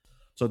 like,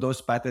 so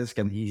those patterns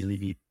can easily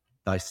be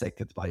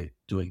dissected by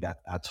doing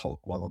that ad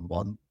hoc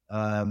one-on-one,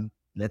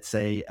 let's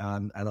say,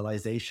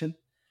 analyzation.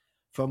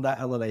 From that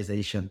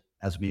analyzation,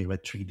 as we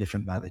read 3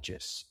 different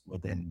managers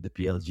within the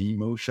PLG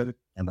motion,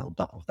 and on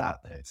top of that,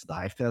 there's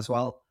Dive as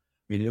well.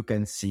 We look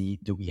and see,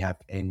 do we have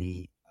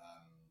any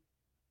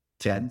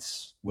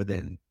trends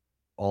within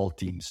all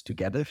teams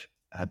together?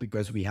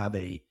 Because we have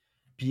a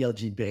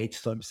PLG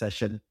brainstorm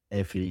session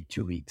every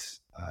 2 weeks.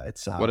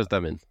 What does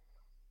that mean?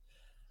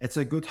 It's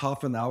a good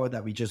half an hour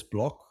that we just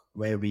block,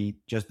 where we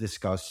just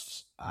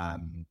discuss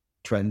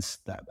trends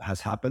that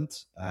has happened.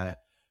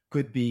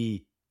 Could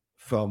be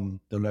from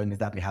the learnings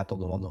that we had on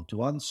the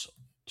one-on-ones,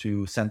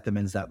 to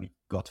sentiments that we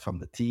got from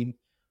the team,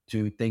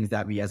 to things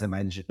that we as a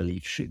manager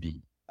believe should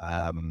be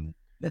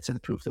let's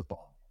improve upon.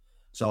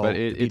 So, but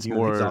it's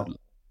more,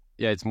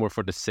 it's more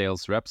for the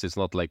sales reps. It's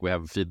not like we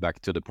have feedback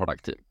to the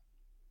product team.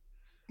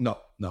 No.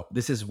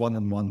 This is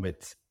one-on-one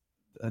with.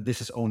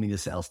 This is only the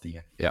sales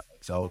team. Yeah.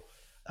 So,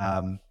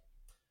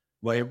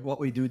 what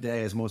we do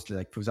there is mostly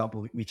like, for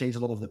example, we change a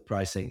lot of the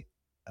pricing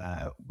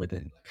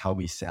within like how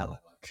we sell,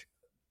 like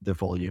the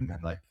volume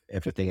and like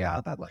everything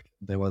out. That like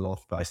there were a lot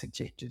of pricing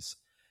changes,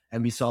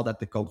 and we saw that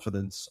the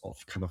confidence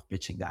of kind of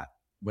pitching that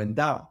went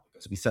down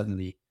because we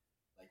suddenly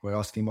like we're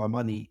asking more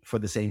money for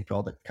the same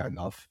product, kind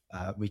of,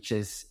 which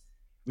is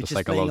The playing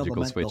on the psychological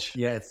mental. switch.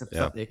 Yeah,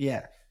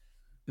 yeah,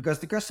 because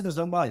the customers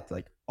don't mind.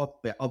 Like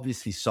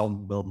obviously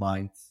some will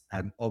mind,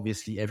 and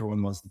obviously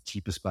everyone wants the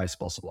cheapest price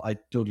possible. I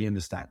totally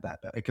understand that.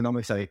 But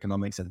economics are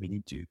economics, and we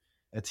need to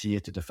adhere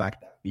to the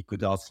fact that we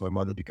could ask for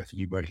money because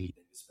we were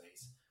leading the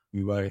space.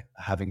 We were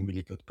having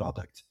really good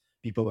product.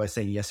 People were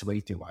saying yes way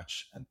too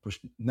much and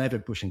never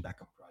pushing back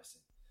on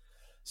pricing.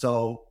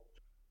 So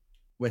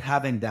with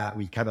having that,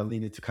 we kind of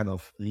needed to kind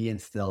of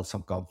reinstill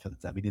some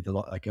confidence, and we did a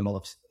lot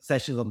of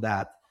sessions on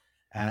that.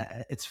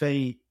 It's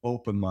very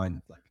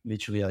open-minded, like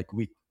literally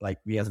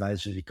we as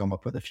managers, we come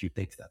up with a few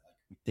things that like,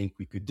 we think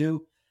we could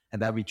do,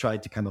 and then we try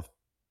to kind of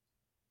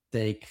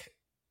take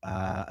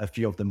a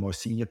few of the more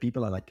senior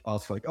people and like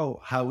ask like,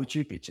 oh, how would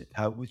you pitch it?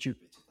 How would you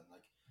pitch it? And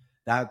like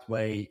that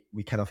way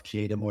we kind of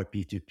create a more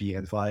P2P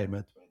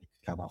environment where you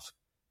can kind of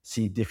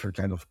see different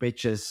kind of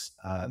pitches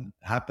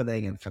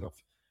happening, and kind of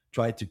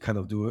try to kind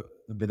of do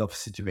a bit of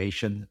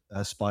situation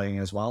sparring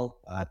as well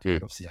to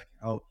kind of see like,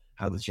 oh,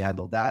 how did you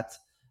handle that?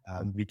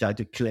 We try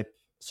to clip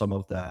some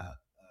of the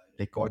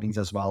recordings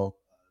as well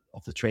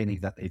of the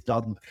training that they've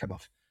done, kind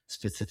of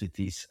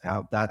specificities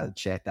around that, and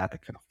share that,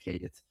 and kind of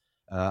created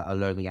a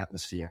learning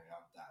atmosphere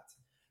around that.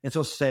 And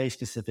so say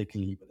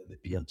specifically within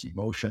the PLG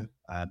motion,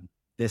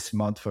 this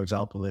month, for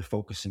example, we're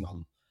focusing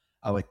on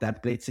our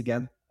templates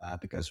again,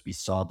 because we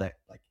saw that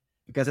like,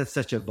 because it's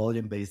such a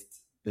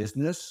volume-based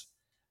business,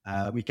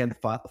 we can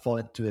fall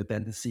into a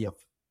tendency of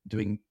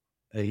doing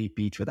a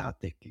repeat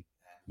without thinking.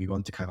 We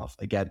want to kind of,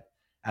 again,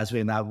 as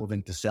we're now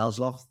moving to sales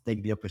loft,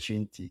 take the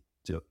opportunity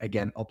to,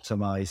 again,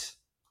 optimize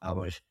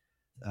our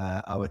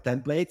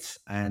templates.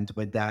 And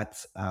with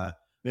that,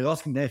 we're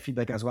asking their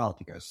feedback as well,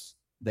 because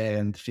they're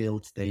in the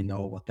field, they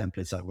know what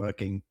templates are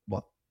working,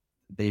 what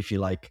they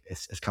feel like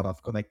is kind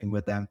of connecting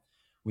with them.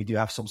 We do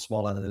have some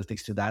small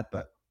analytics to that,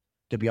 but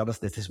to be honest,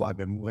 this is why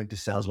we're moving to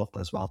sales loft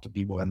as well, to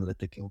be more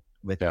analytical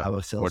with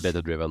our sales. More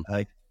data driven.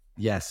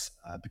 Yes,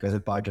 because in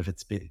part of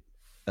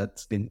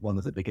that's been one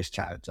of the biggest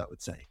challenges, I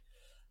would say.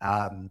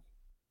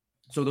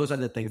 So those are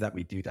the things that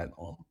we do then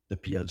on the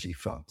PLG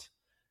front.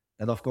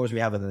 And of course, we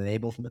have an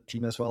enablement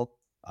team as well.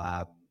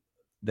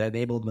 The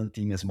enablement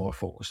team is more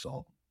focused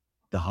on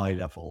the high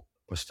level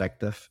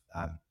perspective.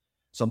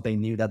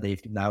 Something new that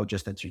they've now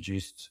just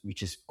introduced,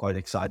 which is quite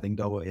exciting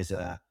though, is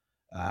a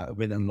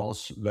win and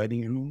loss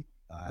learning room.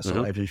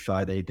 So every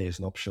Friday, there's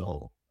an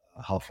optional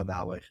half an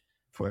hour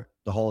for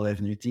the whole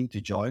revenue team to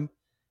join.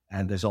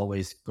 And there's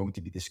always going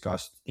to be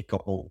discussed a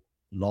couple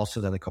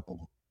losses and a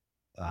couple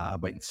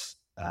wins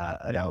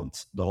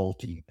around the whole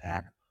team,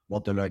 and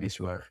what the learnings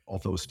were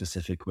of those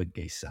specific win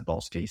cases and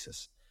loss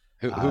cases.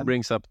 Who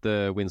brings up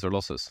the wins or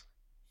losses?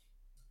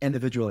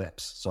 Individual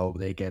reps. So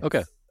they get...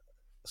 Okay.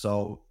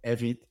 So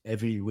every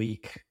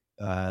week,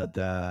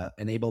 the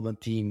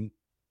enablement team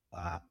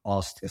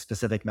asked a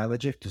specific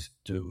manager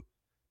to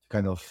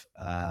kind of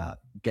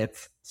get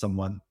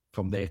someone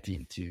from their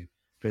team to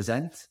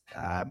present,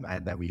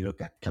 and then we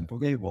look at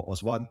okay, what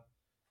was one,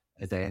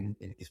 and then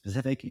in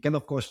specific, you can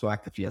of course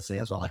proactively say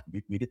as well, like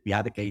we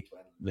had a gate,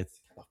 let's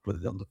kind of put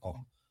it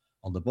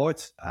on the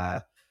board,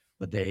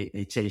 but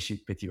they change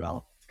it pretty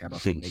well to kind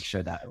of make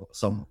sure that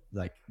some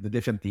like the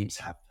different teams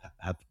have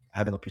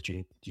an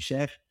opportunity to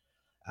share.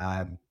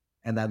 And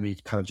then we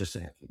kind of just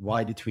say,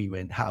 why did we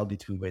win? How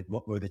did we win?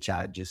 What were the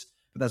challenges?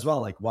 But as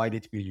well, like, why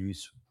did we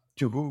lose?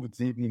 To who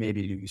did we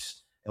maybe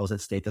lose? Was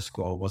it status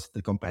quo? Was it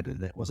the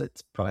competitor? Was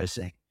it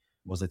pricing?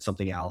 Was it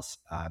something else?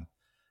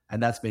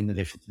 And that's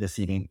been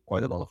receiving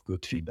quite a lot of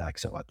good feedback.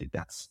 So I think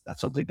that's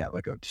something that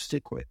we're going to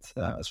stick with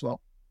as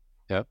well.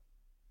 Yeah.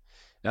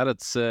 Yeah,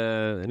 that's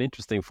an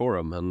interesting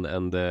forum.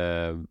 And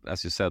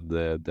as you said,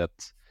 that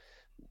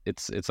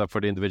it's up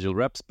for the individual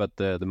reps, but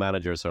the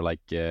managers are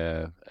like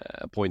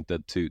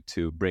appointed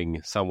to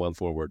bring someone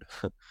forward.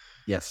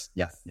 Yes.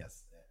 Yeah.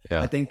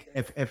 I think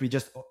if we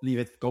just leave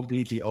it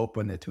completely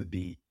open, it would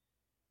be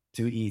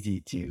too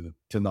easy to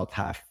not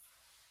have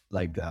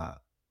like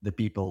the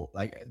people,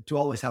 like to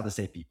always have the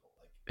same people.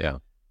 Like,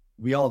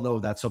 we all know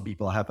that some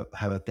people have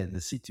a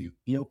tendency to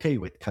be okay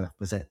with kind of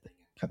presenting,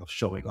 kind of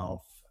showing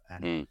off,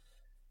 and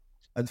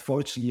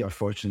unfortunately or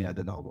fortunately, I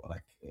don't know,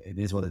 like it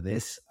is what it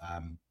is.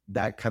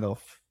 That kind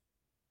of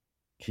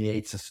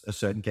creates a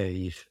certain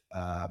career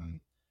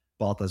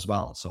path as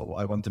well. So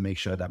I want to make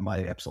sure that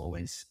my reps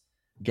always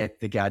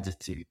get the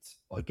gratitude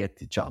or get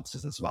the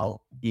chances as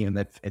well, even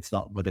if it's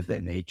not within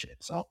their nature.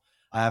 So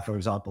I have, for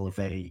example, a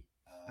very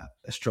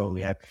strong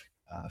rep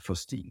for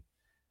Steam.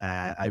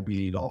 I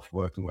really love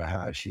working with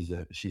her. She's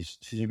a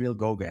real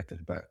go-getter,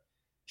 but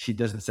she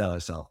doesn't sell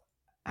herself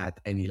at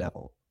any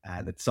level,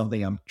 and it's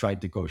something I'm trying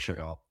to coach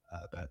her up.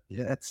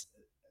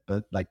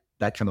 But like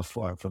that kind of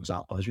form, for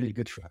example, is really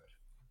good for her.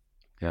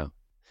 Yeah.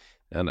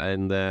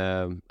 And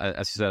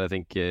as you said, I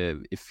think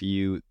if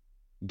you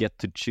get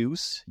to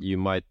choose, you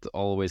might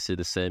always see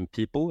the same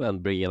people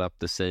and bringing up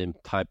the same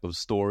type of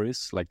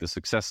stories, like the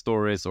success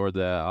stories or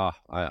the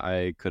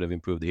I could have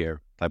improved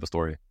here type of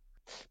story.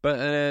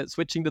 But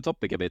switching the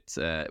topic a bit,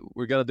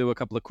 we're gonna do a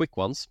couple of quick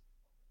ones.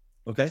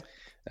 Okay.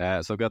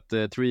 So I've got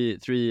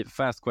three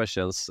fast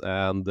questions,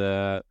 and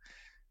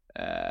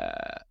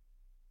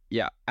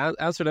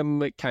answer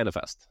them kind of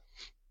fast.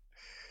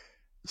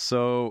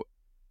 So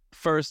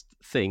first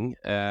thing,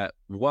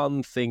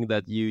 one thing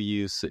that you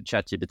use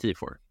ChatGPT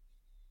for.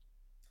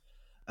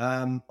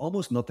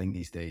 Almost nothing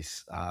these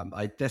days.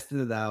 I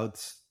tested it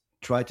out,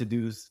 tried to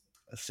do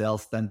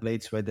sales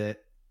templates with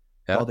it,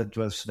 thought it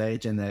was very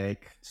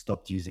generic,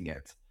 stopped using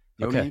it.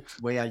 The only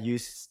way I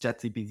use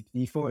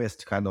ChatGPT for is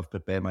to kind of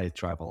prepare my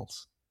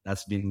travels.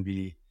 That's been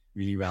really,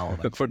 really well.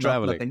 Like, for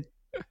traveling.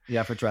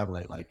 Yeah, for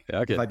traveling. Like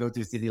if I go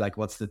to a city, like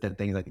what's the 10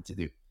 things I need to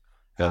do?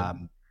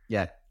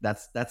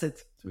 That's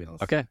it, to be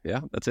honest. Okay, yeah,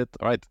 that's it.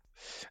 All right.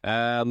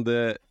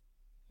 And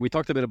we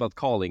talked a bit about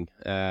calling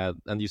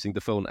and using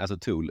the phone as a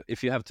tool.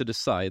 If you have to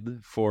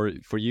decide for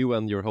you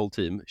and your whole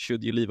team,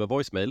 should you leave a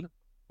voicemail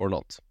or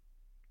not?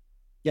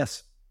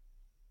 Yes.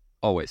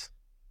 Always.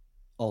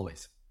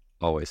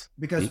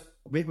 Because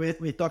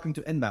we're talking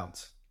to inbound.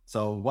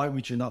 So why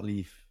would you not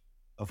leave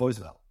a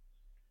voicemail?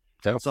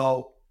 Yeah.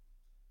 So,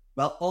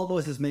 well,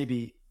 almost is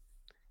maybe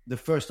the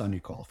first time you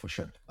call for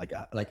sure.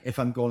 Like if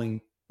I'm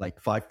calling like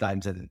 5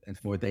 times in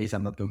 4 days,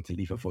 I'm not going to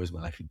leave a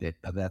voicemail if you did.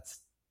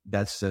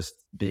 That's just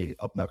being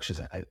obnoxious,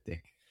 I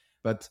think.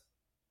 But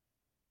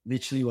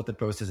literally what the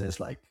process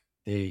is like,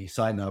 they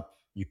sign up,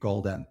 you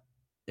call them.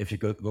 If you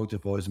go to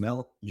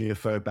voicemail, you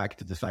refer back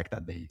to the fact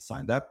that they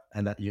signed up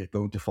and that you're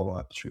going to follow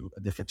up through a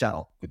different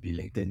channel. Could be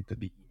LinkedIn, could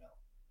be email.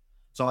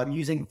 So I'm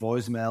using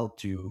voicemail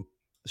to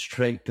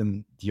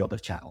strengthen the other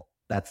channel.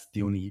 That's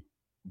the only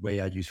way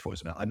I use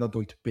voicemail. I'm not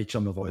going to pitch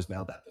on the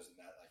voicemail. That doesn't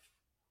matter.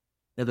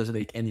 That doesn't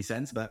make any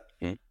sense. But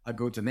I'm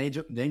going to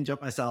name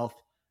drop myself.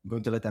 I'm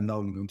going to let them know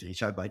I'm going to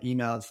reach out by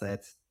email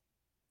instead.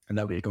 And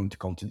then we're going to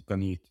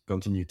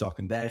continue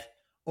talking there.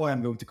 Or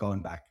I'm going to call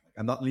them back.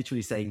 I'm not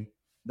literally saying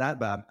that,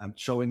 but I'm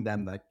showing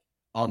them like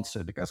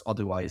answer, because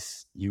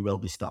otherwise you will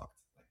be stalked.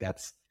 Like,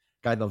 that's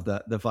kind of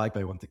the vibe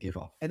I want to give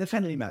off. And a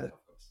friendly manner,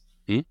 of course.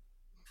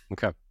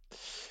 Okay.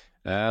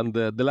 And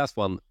the last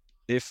one,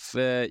 if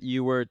we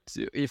were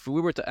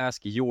to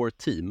ask your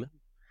team,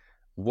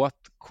 what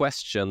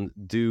question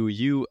do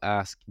you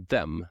ask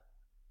them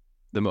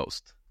the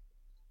most?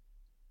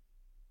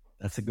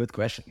 That's a good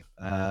question.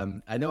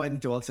 I know I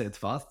need to answer it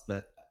fast,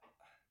 but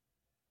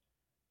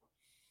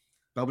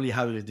probably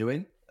how you're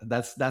doing.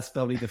 That's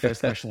probably the first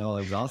question I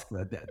always ask.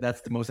 But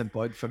that's the most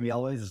important for me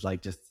always, is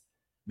like just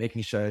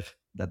making sure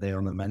that they're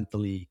on a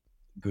mentally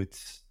good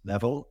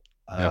level.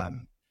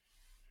 And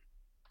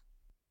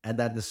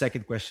then the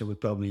second question would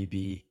probably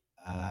be,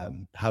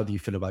 how do you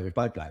feel about your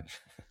pipeline?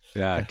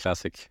 Yeah,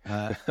 classic.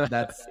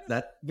 That's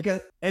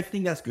because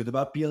everything that's good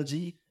about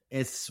PLG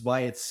is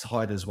why it's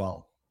hard as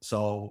well.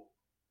 So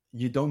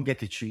you don't get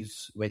to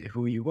choose with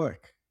who you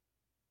work.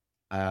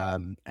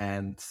 And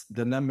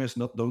the numbers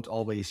don't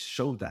always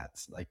show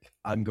that. Like,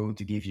 I'm going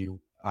to give you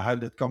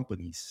 100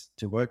 companies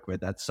to work with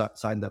that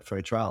signed up for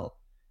a trial.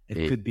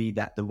 It could be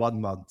that the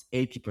 1 month,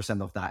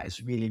 80% of that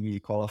is really,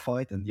 really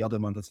qualified, and the other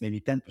month it's maybe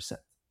 10%.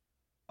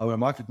 Our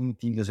marketing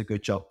team does a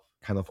good job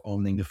kind of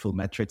owning the full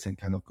metrics and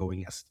kind of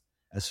going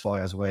as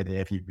far as where the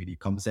revenue really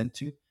comes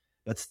into.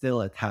 But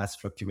still, it has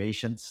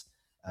fluctuations.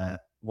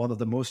 One of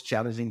the most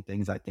challenging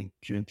things I think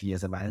currently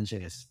as a manager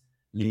is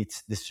lead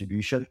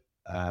distribution.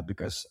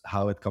 Because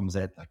how it comes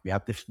in, like, we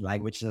have different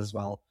languages as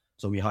well.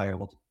 So we hire a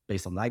lot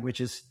based on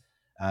languages.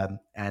 And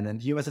in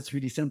the US, it's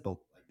really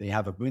simple. Like, they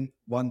have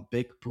one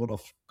big pool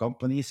of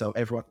companies, so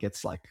everyone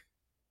gets like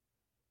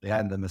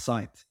random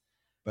assigned.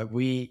 But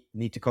we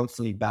need to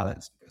constantly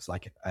balance, because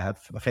like I have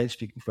a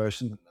French-speaking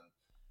person,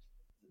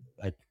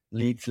 like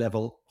leads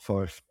level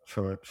for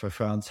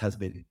France has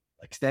been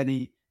like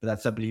steady, but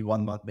that's suddenly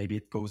 1 month maybe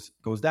it goes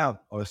down,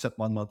 or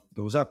 1 month it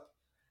goes up.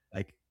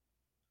 Like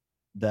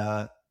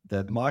the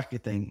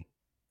marketing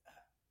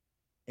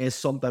is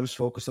sometimes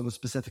focused on a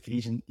specific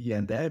region here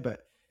and there, but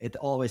it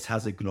always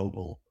has a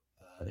global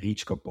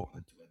reach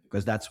component to it,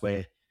 because that's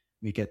where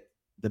we get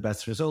the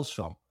best results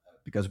from,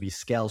 because we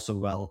scale so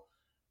well.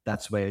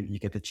 That's where you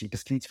get the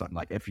cheapest leads from.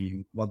 Like, if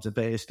you want to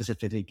very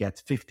specifically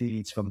get 50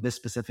 leads from this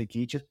specific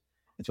region,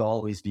 it will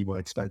always be more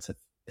expensive.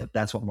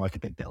 That's what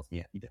marketing tells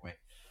me either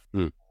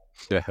way.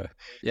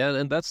 Yeah,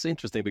 and that's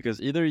interesting, because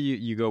either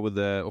you go with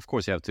of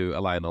course you have to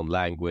align on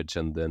language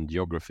and then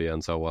geography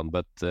and so on,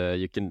 but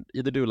you can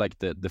either do like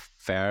the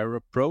fair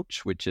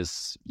approach, which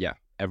is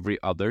every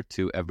other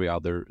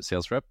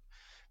sales rep.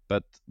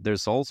 But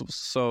there's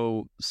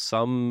also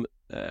some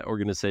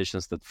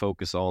organizations that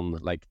focus on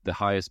like the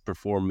highest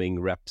performing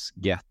reps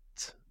get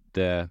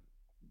the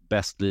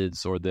best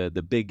leads or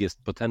the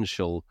biggest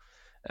potential.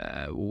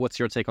 What's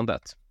your take on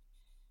that?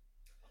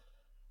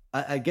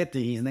 I get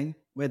the reasoning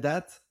with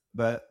that,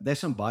 but there's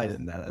some bias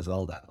in that as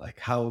well. That like,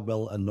 how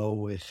will a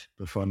lowish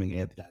performing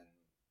rep then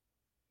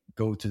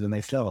go to the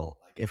next level?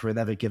 Like, if we're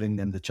never giving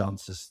them the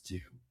chances to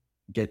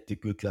get the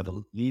good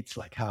level leads?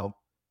 Like how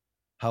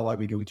are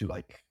we going to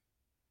like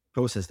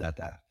process that?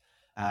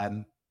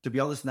 And to be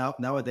honest,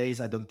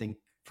 nowadays, I don't think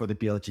for the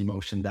PLG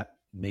motion that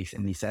makes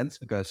any sense,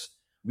 because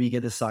we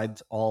get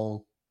assigned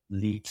all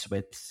leads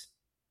with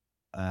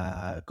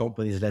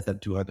companies less than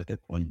 200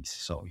 employees.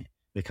 So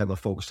we kind of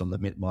focus on the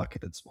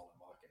mid-market and smaller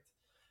market.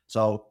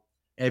 So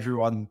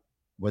everyone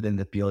within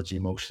the PLG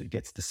motion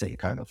gets the same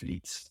kind of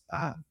leads,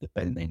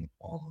 depending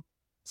on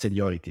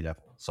seniority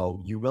level.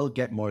 So you will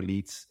get more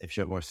leads if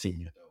you're more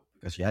senior, though,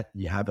 because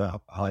you have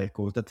a higher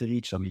quota to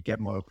reach, and you get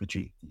more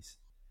opportunities.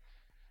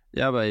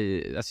 Yeah, but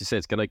as you say,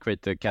 it's gonna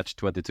create the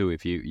catch-22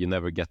 if you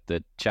never get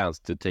the chance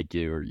to take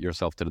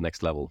yourself to the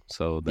next level.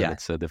 So then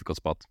it's a difficult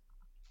spot.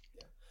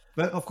 Yeah.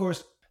 But of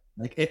course,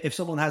 like if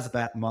someone has a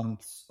bad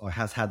month or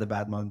has had a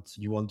bad month,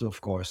 you want to,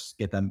 of course,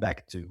 get them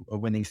back to a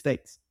winning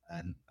state.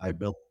 And I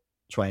will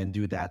try and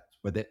do that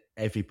with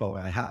every power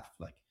I have.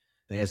 Like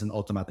there is an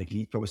automatic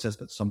lead process,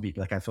 but some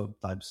people, like I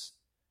sometimes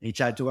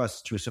reach out to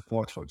us through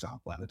support, for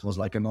example, and it was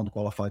like a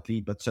non-qualified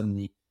lead, but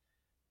suddenly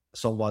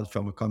someone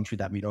from a country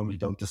that we normally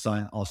don't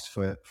assign asks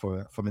for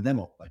a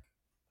demo. Like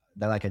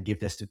then I can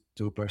give this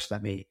to a person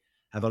that may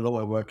have a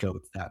lower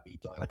workload that we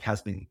like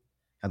has been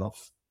kind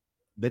of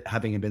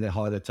having a bit of a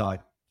harder time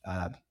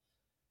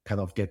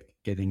kind of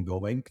getting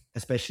going,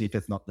 especially if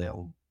it's not their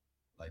own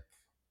like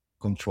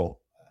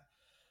control.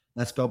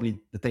 That's probably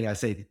the thing I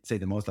say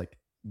the most. Like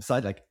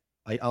besides, like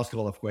I ask a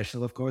lot of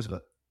questions, of course,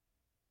 but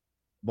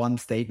one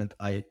statement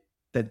I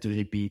tend to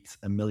repeat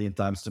a million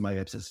times to my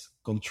reps is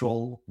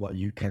control what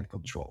you can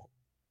control.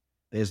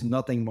 There's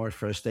nothing more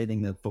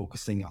frustrating than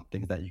focusing on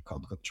things that you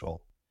can't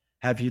control.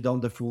 Have you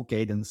done the full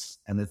cadence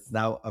and it's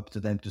now up to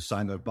them to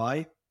sign or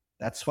buy?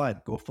 That's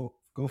fine.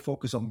 Go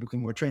focus on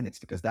booking more trainings,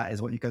 because that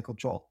is what you can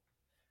control.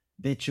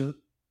 They should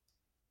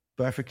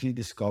perfectly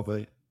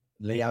discover,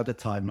 lay out a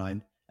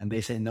timeline, and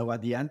they say no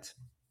at the end.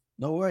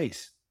 No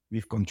worries.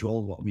 We've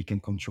controlled what we can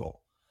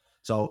control.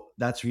 So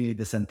that's really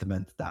the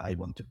sentiment that I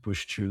want to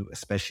push through,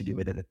 especially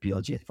within the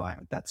PLG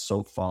environment. That's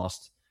so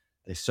fast.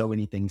 There's so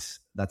many things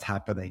that's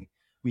happening.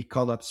 We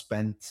cannot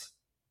spend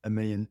a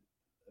million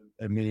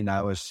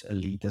hours a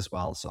lead as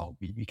well. So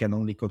we can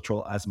only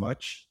control as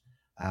much.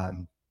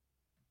 And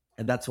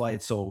that's why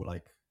it's so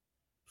like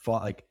for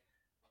like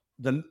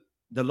the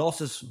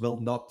losses will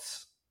not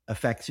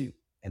affect you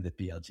in the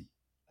PLG.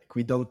 Like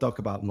we don't talk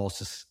about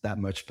losses that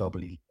much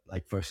probably,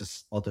 like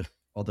versus other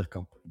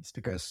companies,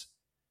 because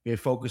we're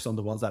focused on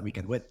the ones that we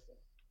can win.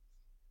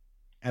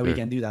 And we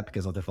can do that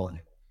because of the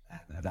volume.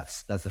 And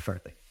that's the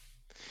third thing.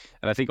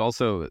 And I think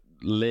also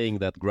laying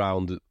that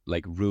ground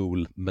like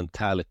rule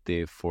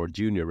mentality for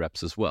junior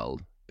reps as well,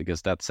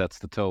 because that sets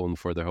the tone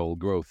for their whole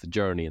growth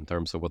journey in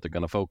terms of what they're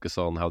going to focus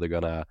on, how they're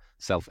going to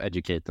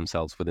self-educate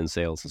themselves within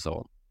sales and so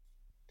on.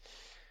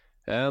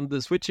 And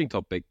the switching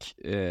topic,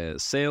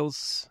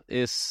 sales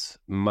is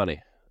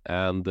money,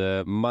 and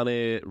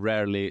money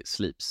rarely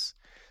sleeps.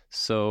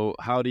 So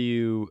how do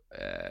you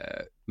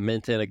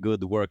maintain a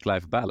good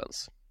work-life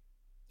balance?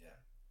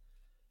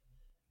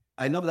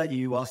 I know that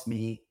you asked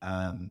me,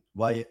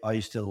 why are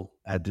you still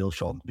at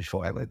Dealfront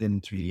before? I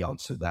didn't really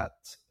answer that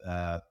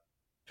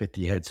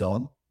pretty heads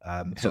on.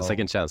 So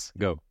second chance,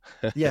 go.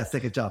 Yeah,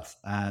 second chance.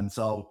 And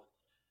so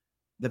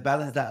the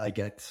balance that I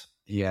get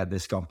here at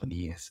this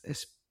company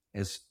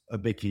is a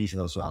big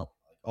reason as well.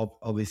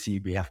 Obviously,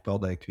 we have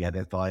product, we have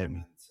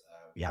environment,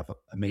 we have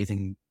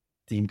amazing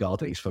team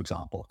gatherings, for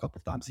example, a couple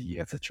of times a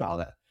year,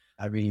 etc.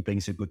 That really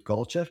brings a good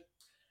culture.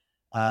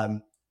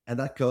 And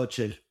that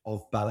culture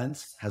of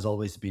balance has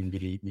always been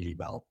really, really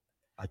well.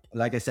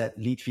 Like I said,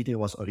 Leadfeeder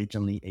was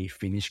originally a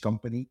Finnish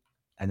company.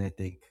 And I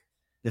think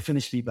the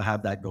Finnish people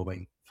have that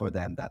going for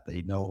them, that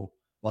they know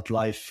what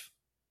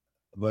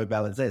work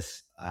balance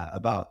is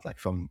about, like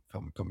from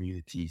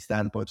community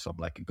standpoint, from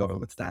like a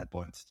government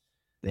standpoint.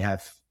 They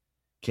have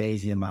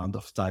crazy amount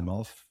of time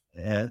off,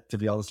 to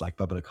be honest, like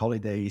public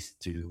holidays,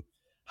 to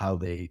how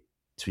they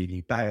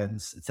treat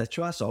parents,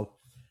 etc. So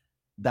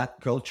that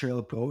cultural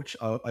approach,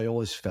 I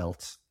always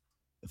felt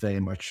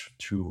very much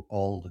through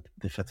all the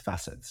different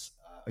facets.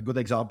 A good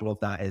example of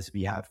that is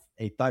we have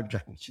a time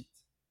tracking sheet,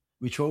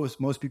 which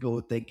most people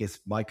would think is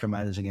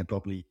micromanaging and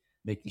probably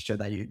making sure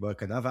that you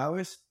work enough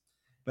hours.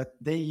 But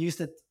they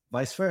used it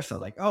vice versa.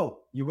 Like,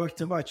 oh, you work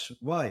too much.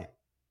 Why?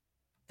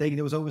 Taking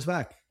those hours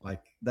back.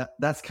 Like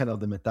that's kind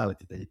of the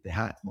mentality they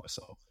had more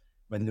so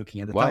when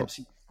looking at the time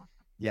sheet.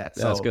 Yeah,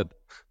 so that's good.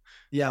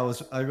 Yeah,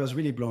 I was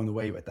really blown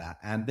away with that.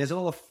 And there's a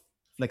lot of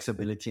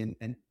flexibility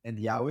in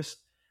the hours.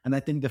 And I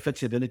think the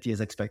flexibility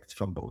is expected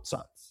from both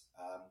sides.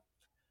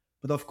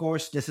 But of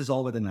course, this is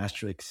all with an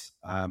asterisk.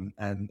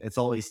 And it's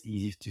always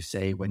easy to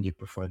say when you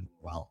perform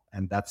well.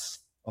 And that's,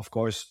 of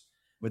course,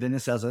 within a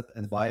sales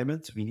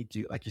environment, we need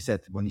to, like you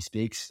said, money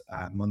speaks,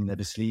 money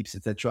never sleeps,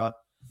 etc.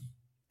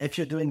 If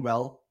you're doing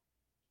well,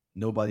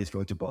 nobody's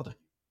going to bother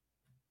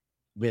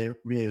you.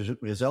 We're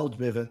result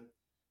driven.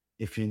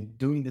 If you're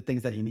doing the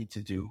things that you need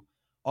to do,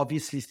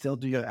 obviously still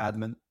do your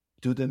admin,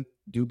 do the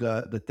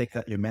thing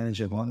that your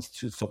manager wants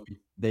to, so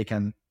they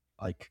can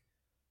like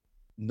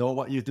know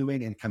what you're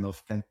doing and kind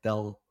of can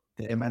tell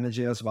the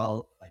manager as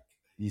well, like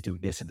you do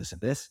this and this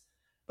and this,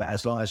 but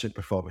as long as you're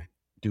performing,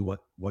 do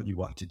what you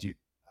want to do.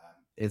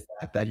 Is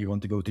that you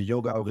want to go to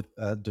yoga over,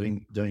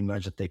 during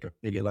lunch and take a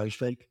big lunch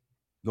break,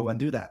 go and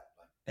do that.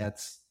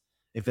 That's,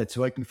 if it's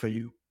working for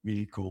you,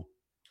 really cool.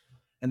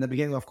 In the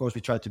beginning, of course,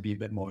 we try to be a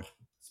bit more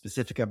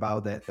specific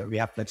about that. We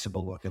have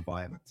flexible work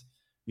environment.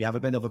 We have a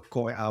bit of a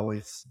core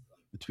hours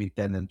between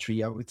 10 and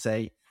 3, I would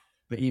say.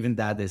 But even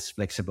that is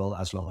flexible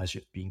as long as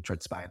you're being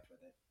transparent with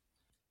it.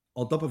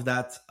 On top of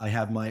that, I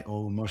have my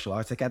own martial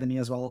arts academy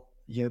as well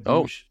here in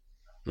Bruges.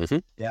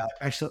 Yeah,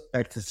 I actually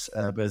practice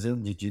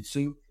Brazilian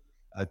Jiu-Jitsu.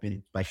 I've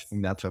been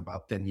practicing that for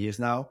about 10 years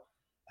now.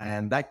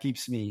 And that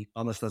keeps me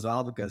honest as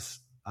well, because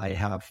I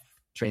have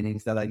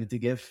trainings that I need to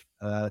give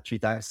 3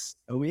 times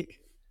a week.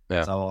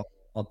 Yeah. So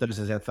on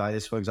Thursdays and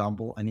Fridays, for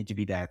example, I need to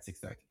be there at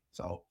 6:30.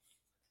 So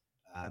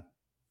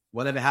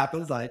whatever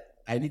happens, I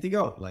need to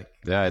go. Like,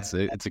 yeah, it's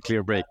a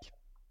clear break.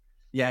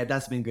 Yeah,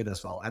 that's been good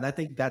as well. And I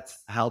think that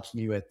helps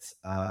me with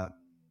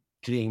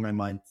clearing my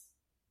mind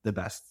the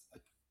best.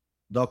 Like,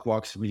 dog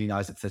walks, really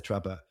nice, etc.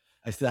 But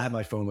I still have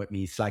my phone with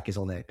me. Slack is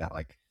on it.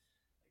 Like,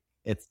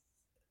 it's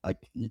like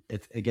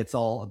it gets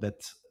all a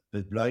bit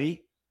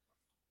blurry.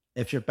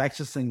 If you're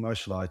practicing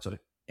martial arts or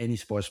any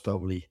sports,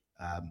 probably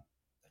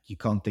you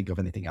can't think of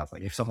anything else.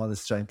 Like, if someone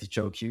is trying to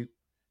choke you,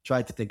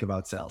 try to think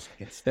about sales.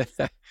 It's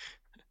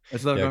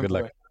not yeah, good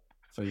luck.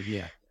 So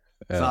yeah.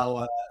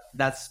 So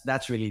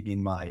that's really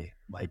been my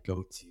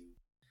go-to.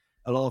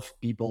 A lot of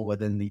people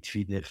within the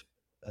Leadfeeder,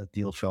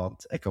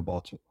 Dealfront,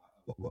 EchoBot,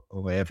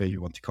 or whatever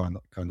you want to kind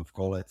of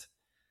call it,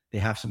 they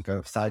have some kind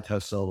of side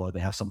hustle, or they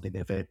have something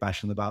they're very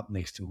passionate about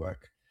next to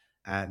work,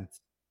 and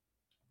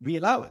we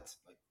allow it.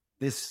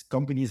 This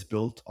company is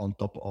built on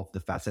top of the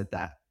facet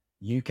that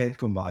you can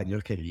combine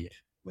your career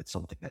with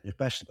something that you're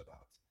passionate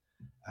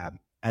about.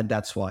 And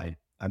that's why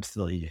I'm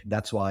still here.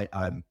 That's why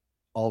I'm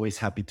always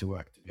happy to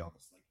work, to be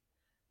honest.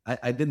 Like,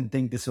 I didn't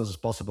think this was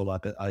possible.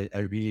 But I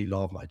really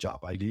love my job.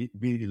 I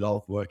really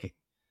love working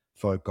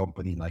for a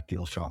company like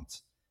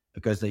Dealfront,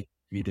 because they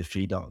give me the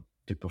freedom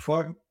to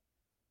perform.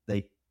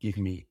 They give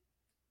me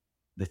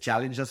the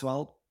challenge as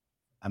well.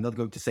 I'm not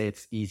going to say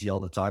it's easy all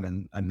the time,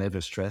 and I'm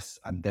never stressed.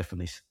 I'm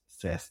definitely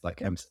stressed.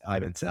 Like, I'm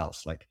in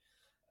sales. Like,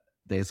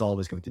 there's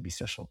always going to be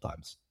stressful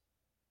times,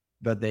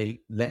 but they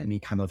let me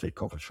kind of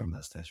recover from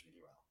that stress really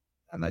well.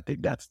 And I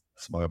think that's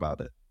more about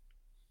it.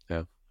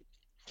 Yeah.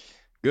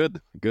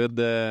 Good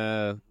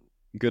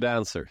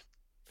answer.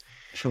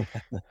 Sure.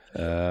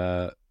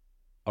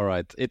 All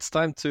right. It's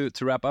time to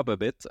wrap up a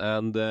bit.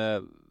 And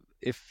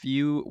if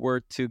you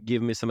were to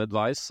give me some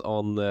advice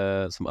on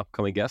some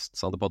upcoming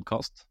guests on the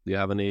podcast, do you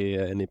have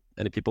any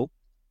people?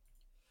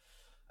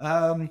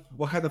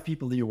 What kind of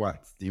people do you want?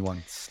 Do you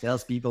want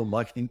salespeople,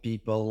 marketing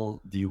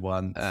people? Do you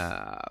want?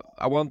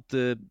 I want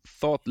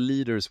thought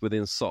leaders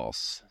within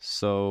SaaS.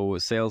 So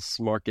sales,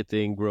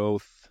 marketing,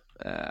 growth,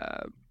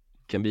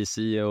 can be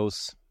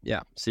CEOs,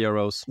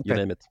 CROs, okay. You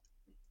name it.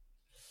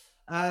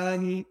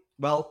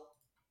 Well,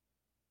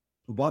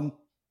 one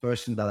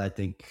person that I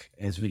think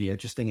is really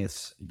interesting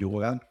is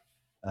Joran.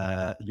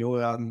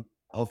 Joran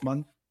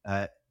Hoffman.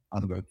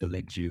 I'm going to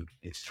link you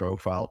his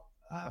profile.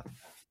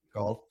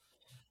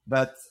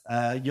 But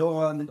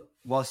Joran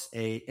was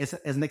is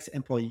an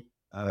ex-employee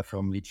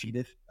from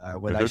Leadfeeder.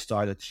 When I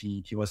started,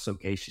 he was so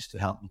gracious to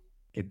help me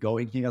get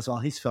going here as well.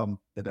 He's from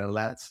the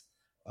Netherlands.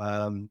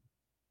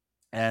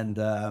 And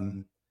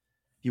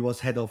he was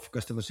head of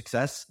customer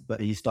success, but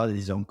he started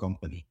his own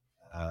company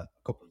a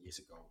couple of years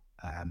ago.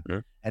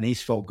 And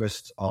he's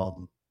focused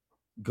on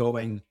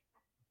growing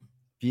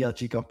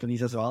PLG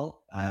companies as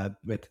well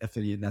with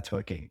affiliate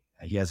networking.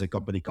 He has a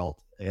company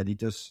called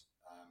Redditus,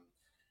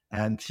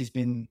 and he's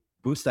been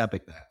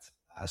bootstrapping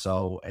that.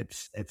 So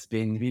it's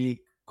been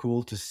really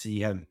cool to see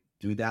him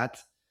do that.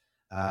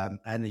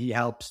 And he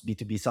helps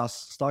B2B SaaS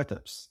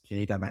startups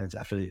create and manage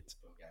affiliate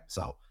programs.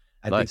 So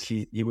I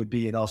think he would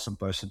be an awesome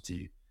person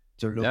to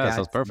look at.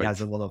 Sounds perfect. He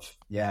has a lot of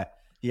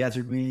he has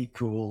a really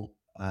cool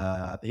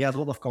he has a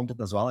lot of content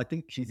as well. I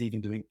think he's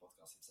even doing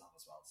podcasts himself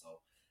as well. So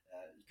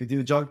you could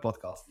do a joint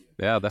podcast.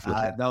 Yeah,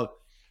 definitely.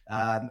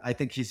 I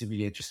think he's a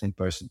really interesting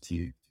person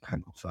to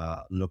kind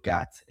of look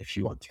at if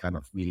you want to kind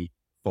of really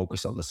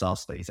focus on the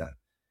SaaS space. And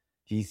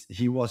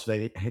he was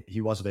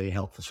very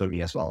helpful for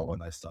me as well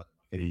when I started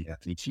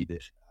at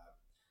Leadfeeder.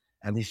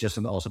 And he's just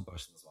an awesome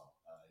person as well.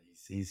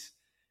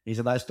 He's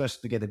a nice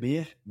person to get a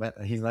beer,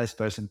 but he's a nice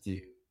person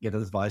to get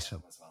advice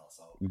from as well.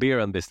 So beer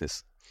and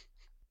business.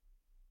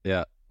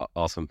 Yeah,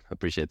 awesome.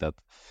 Appreciate that.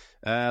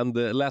 And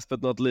last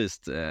but not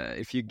least,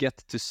 if you get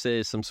to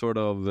say some sort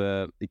of,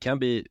 it can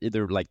be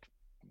either like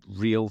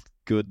real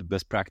good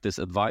best practice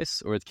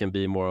advice, or it can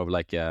be more of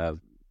like a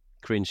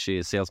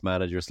cringy sales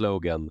manager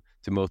slogan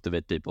to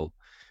motivate people.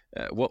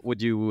 What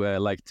would you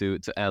like to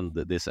end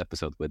this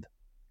episode with?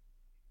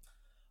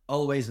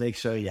 Always make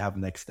sure you have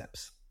next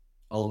steps.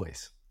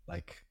 Always.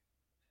 Like,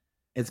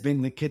 it's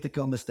been the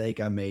critical mistake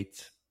I made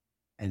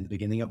in the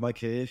beginning of my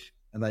career,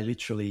 and I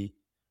literally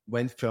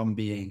went from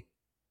being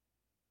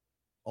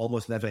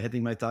almost never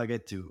hitting my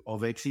target to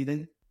over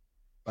exceeding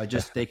by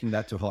just taking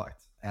that to heart.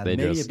 And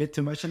Dangerous. maybe a bit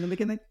too much in the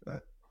beginning,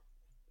 but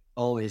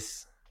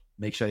always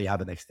make sure you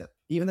have a next step.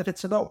 Even if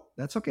it's a no,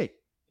 that's okay.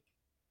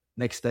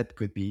 Next step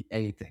could be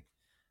anything,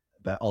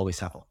 but always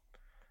have one.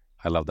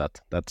 I love that.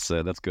 That's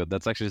good.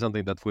 That's actually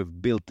something that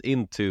we've built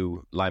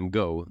into Lime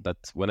Go, that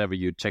whenever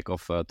you check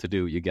off to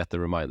do, you get the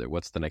reminder.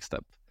 What's the next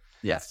step?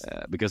 Yes.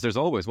 Because there's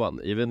always one,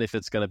 even if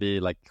it's going to be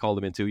like, call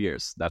them in 2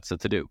 years. That's a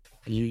to-do.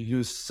 You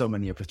lose so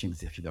many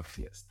opportunities if you don't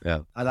first.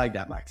 Yeah. I like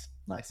that, Max.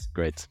 Nice.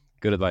 Great.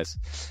 Good advice.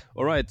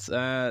 All right.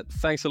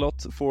 Thanks a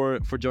lot for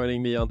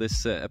joining me on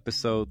this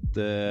episode,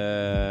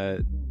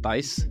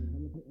 Thijs.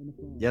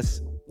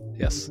 Yes.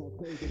 Yes.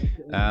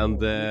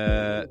 And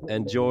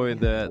enjoy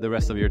the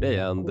rest of your day,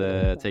 and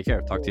take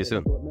care. Talk to you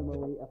soon.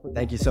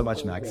 Thank you so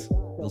much, Max.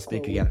 We'll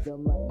speak again.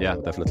 Yeah,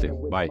 definitely.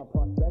 Bye.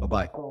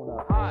 Bye-bye.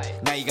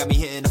 Now you got me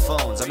hitting the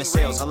phones. I'm in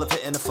sales, I love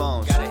hitting the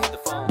phones. Gotta hit the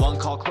phone. One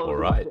call close. All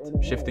right.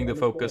 Shifting the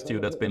focus to you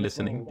that's been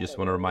listening, just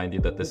want to remind you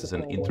that this is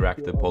an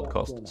interactive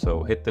podcast,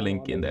 so hit the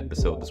link in the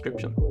episode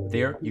description.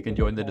 There, you can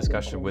join the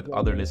discussion with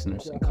other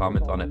listeners and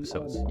comment on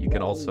episodes. You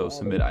can also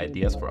submit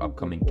ideas for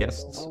upcoming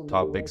guests,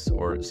 topics,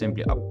 or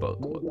simply upvote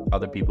what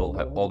other people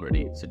have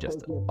already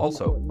suggested.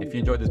 Also, if you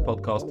enjoyed this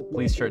podcast,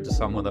 please share it to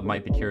someone that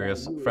might be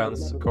curious,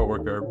 friends,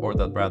 coworker, or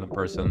that random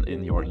person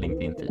in your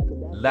LinkedIn feed.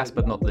 Last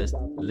but not least,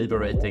 leave a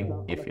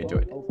rating if you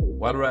enjoyed it.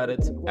 While we're at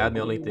it, add me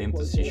on LinkedIn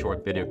to see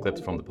short video clips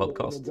from the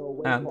podcast,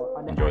 and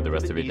enjoy the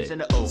rest of your day.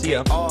 See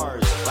ya.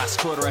 Last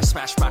quarter I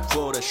smashed my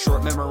quota.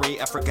 Short memory,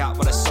 I forgot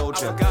what I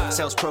sold you.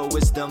 Sales pro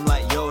wisdom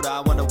like Yoda.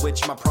 I wonder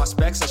which my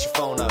prospects I should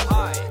phone up.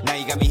 Now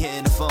you got me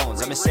hitting the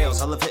phones. I'm in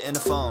sales, I love hitting the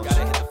phones.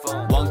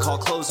 One call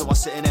closer while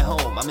sitting at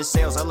home. I'm in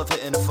sales, I love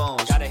hitting the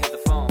phones.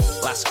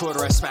 Last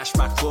quarter I smashed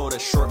my quota.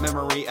 Short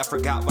memory, I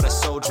forgot what I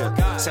sold you.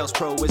 Sales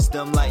pro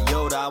wisdom like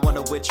Yoda. I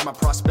wonder which my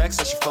prospects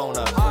I should phone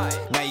up.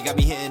 Now you got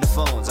me hitting the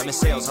phones. I'm in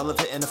sales, I love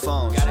hitting the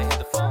phones.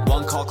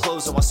 One call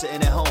closer while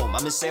sitting at home.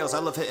 I'm in sales, I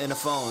love hitting the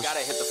phones. Gotta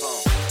hit the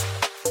phone.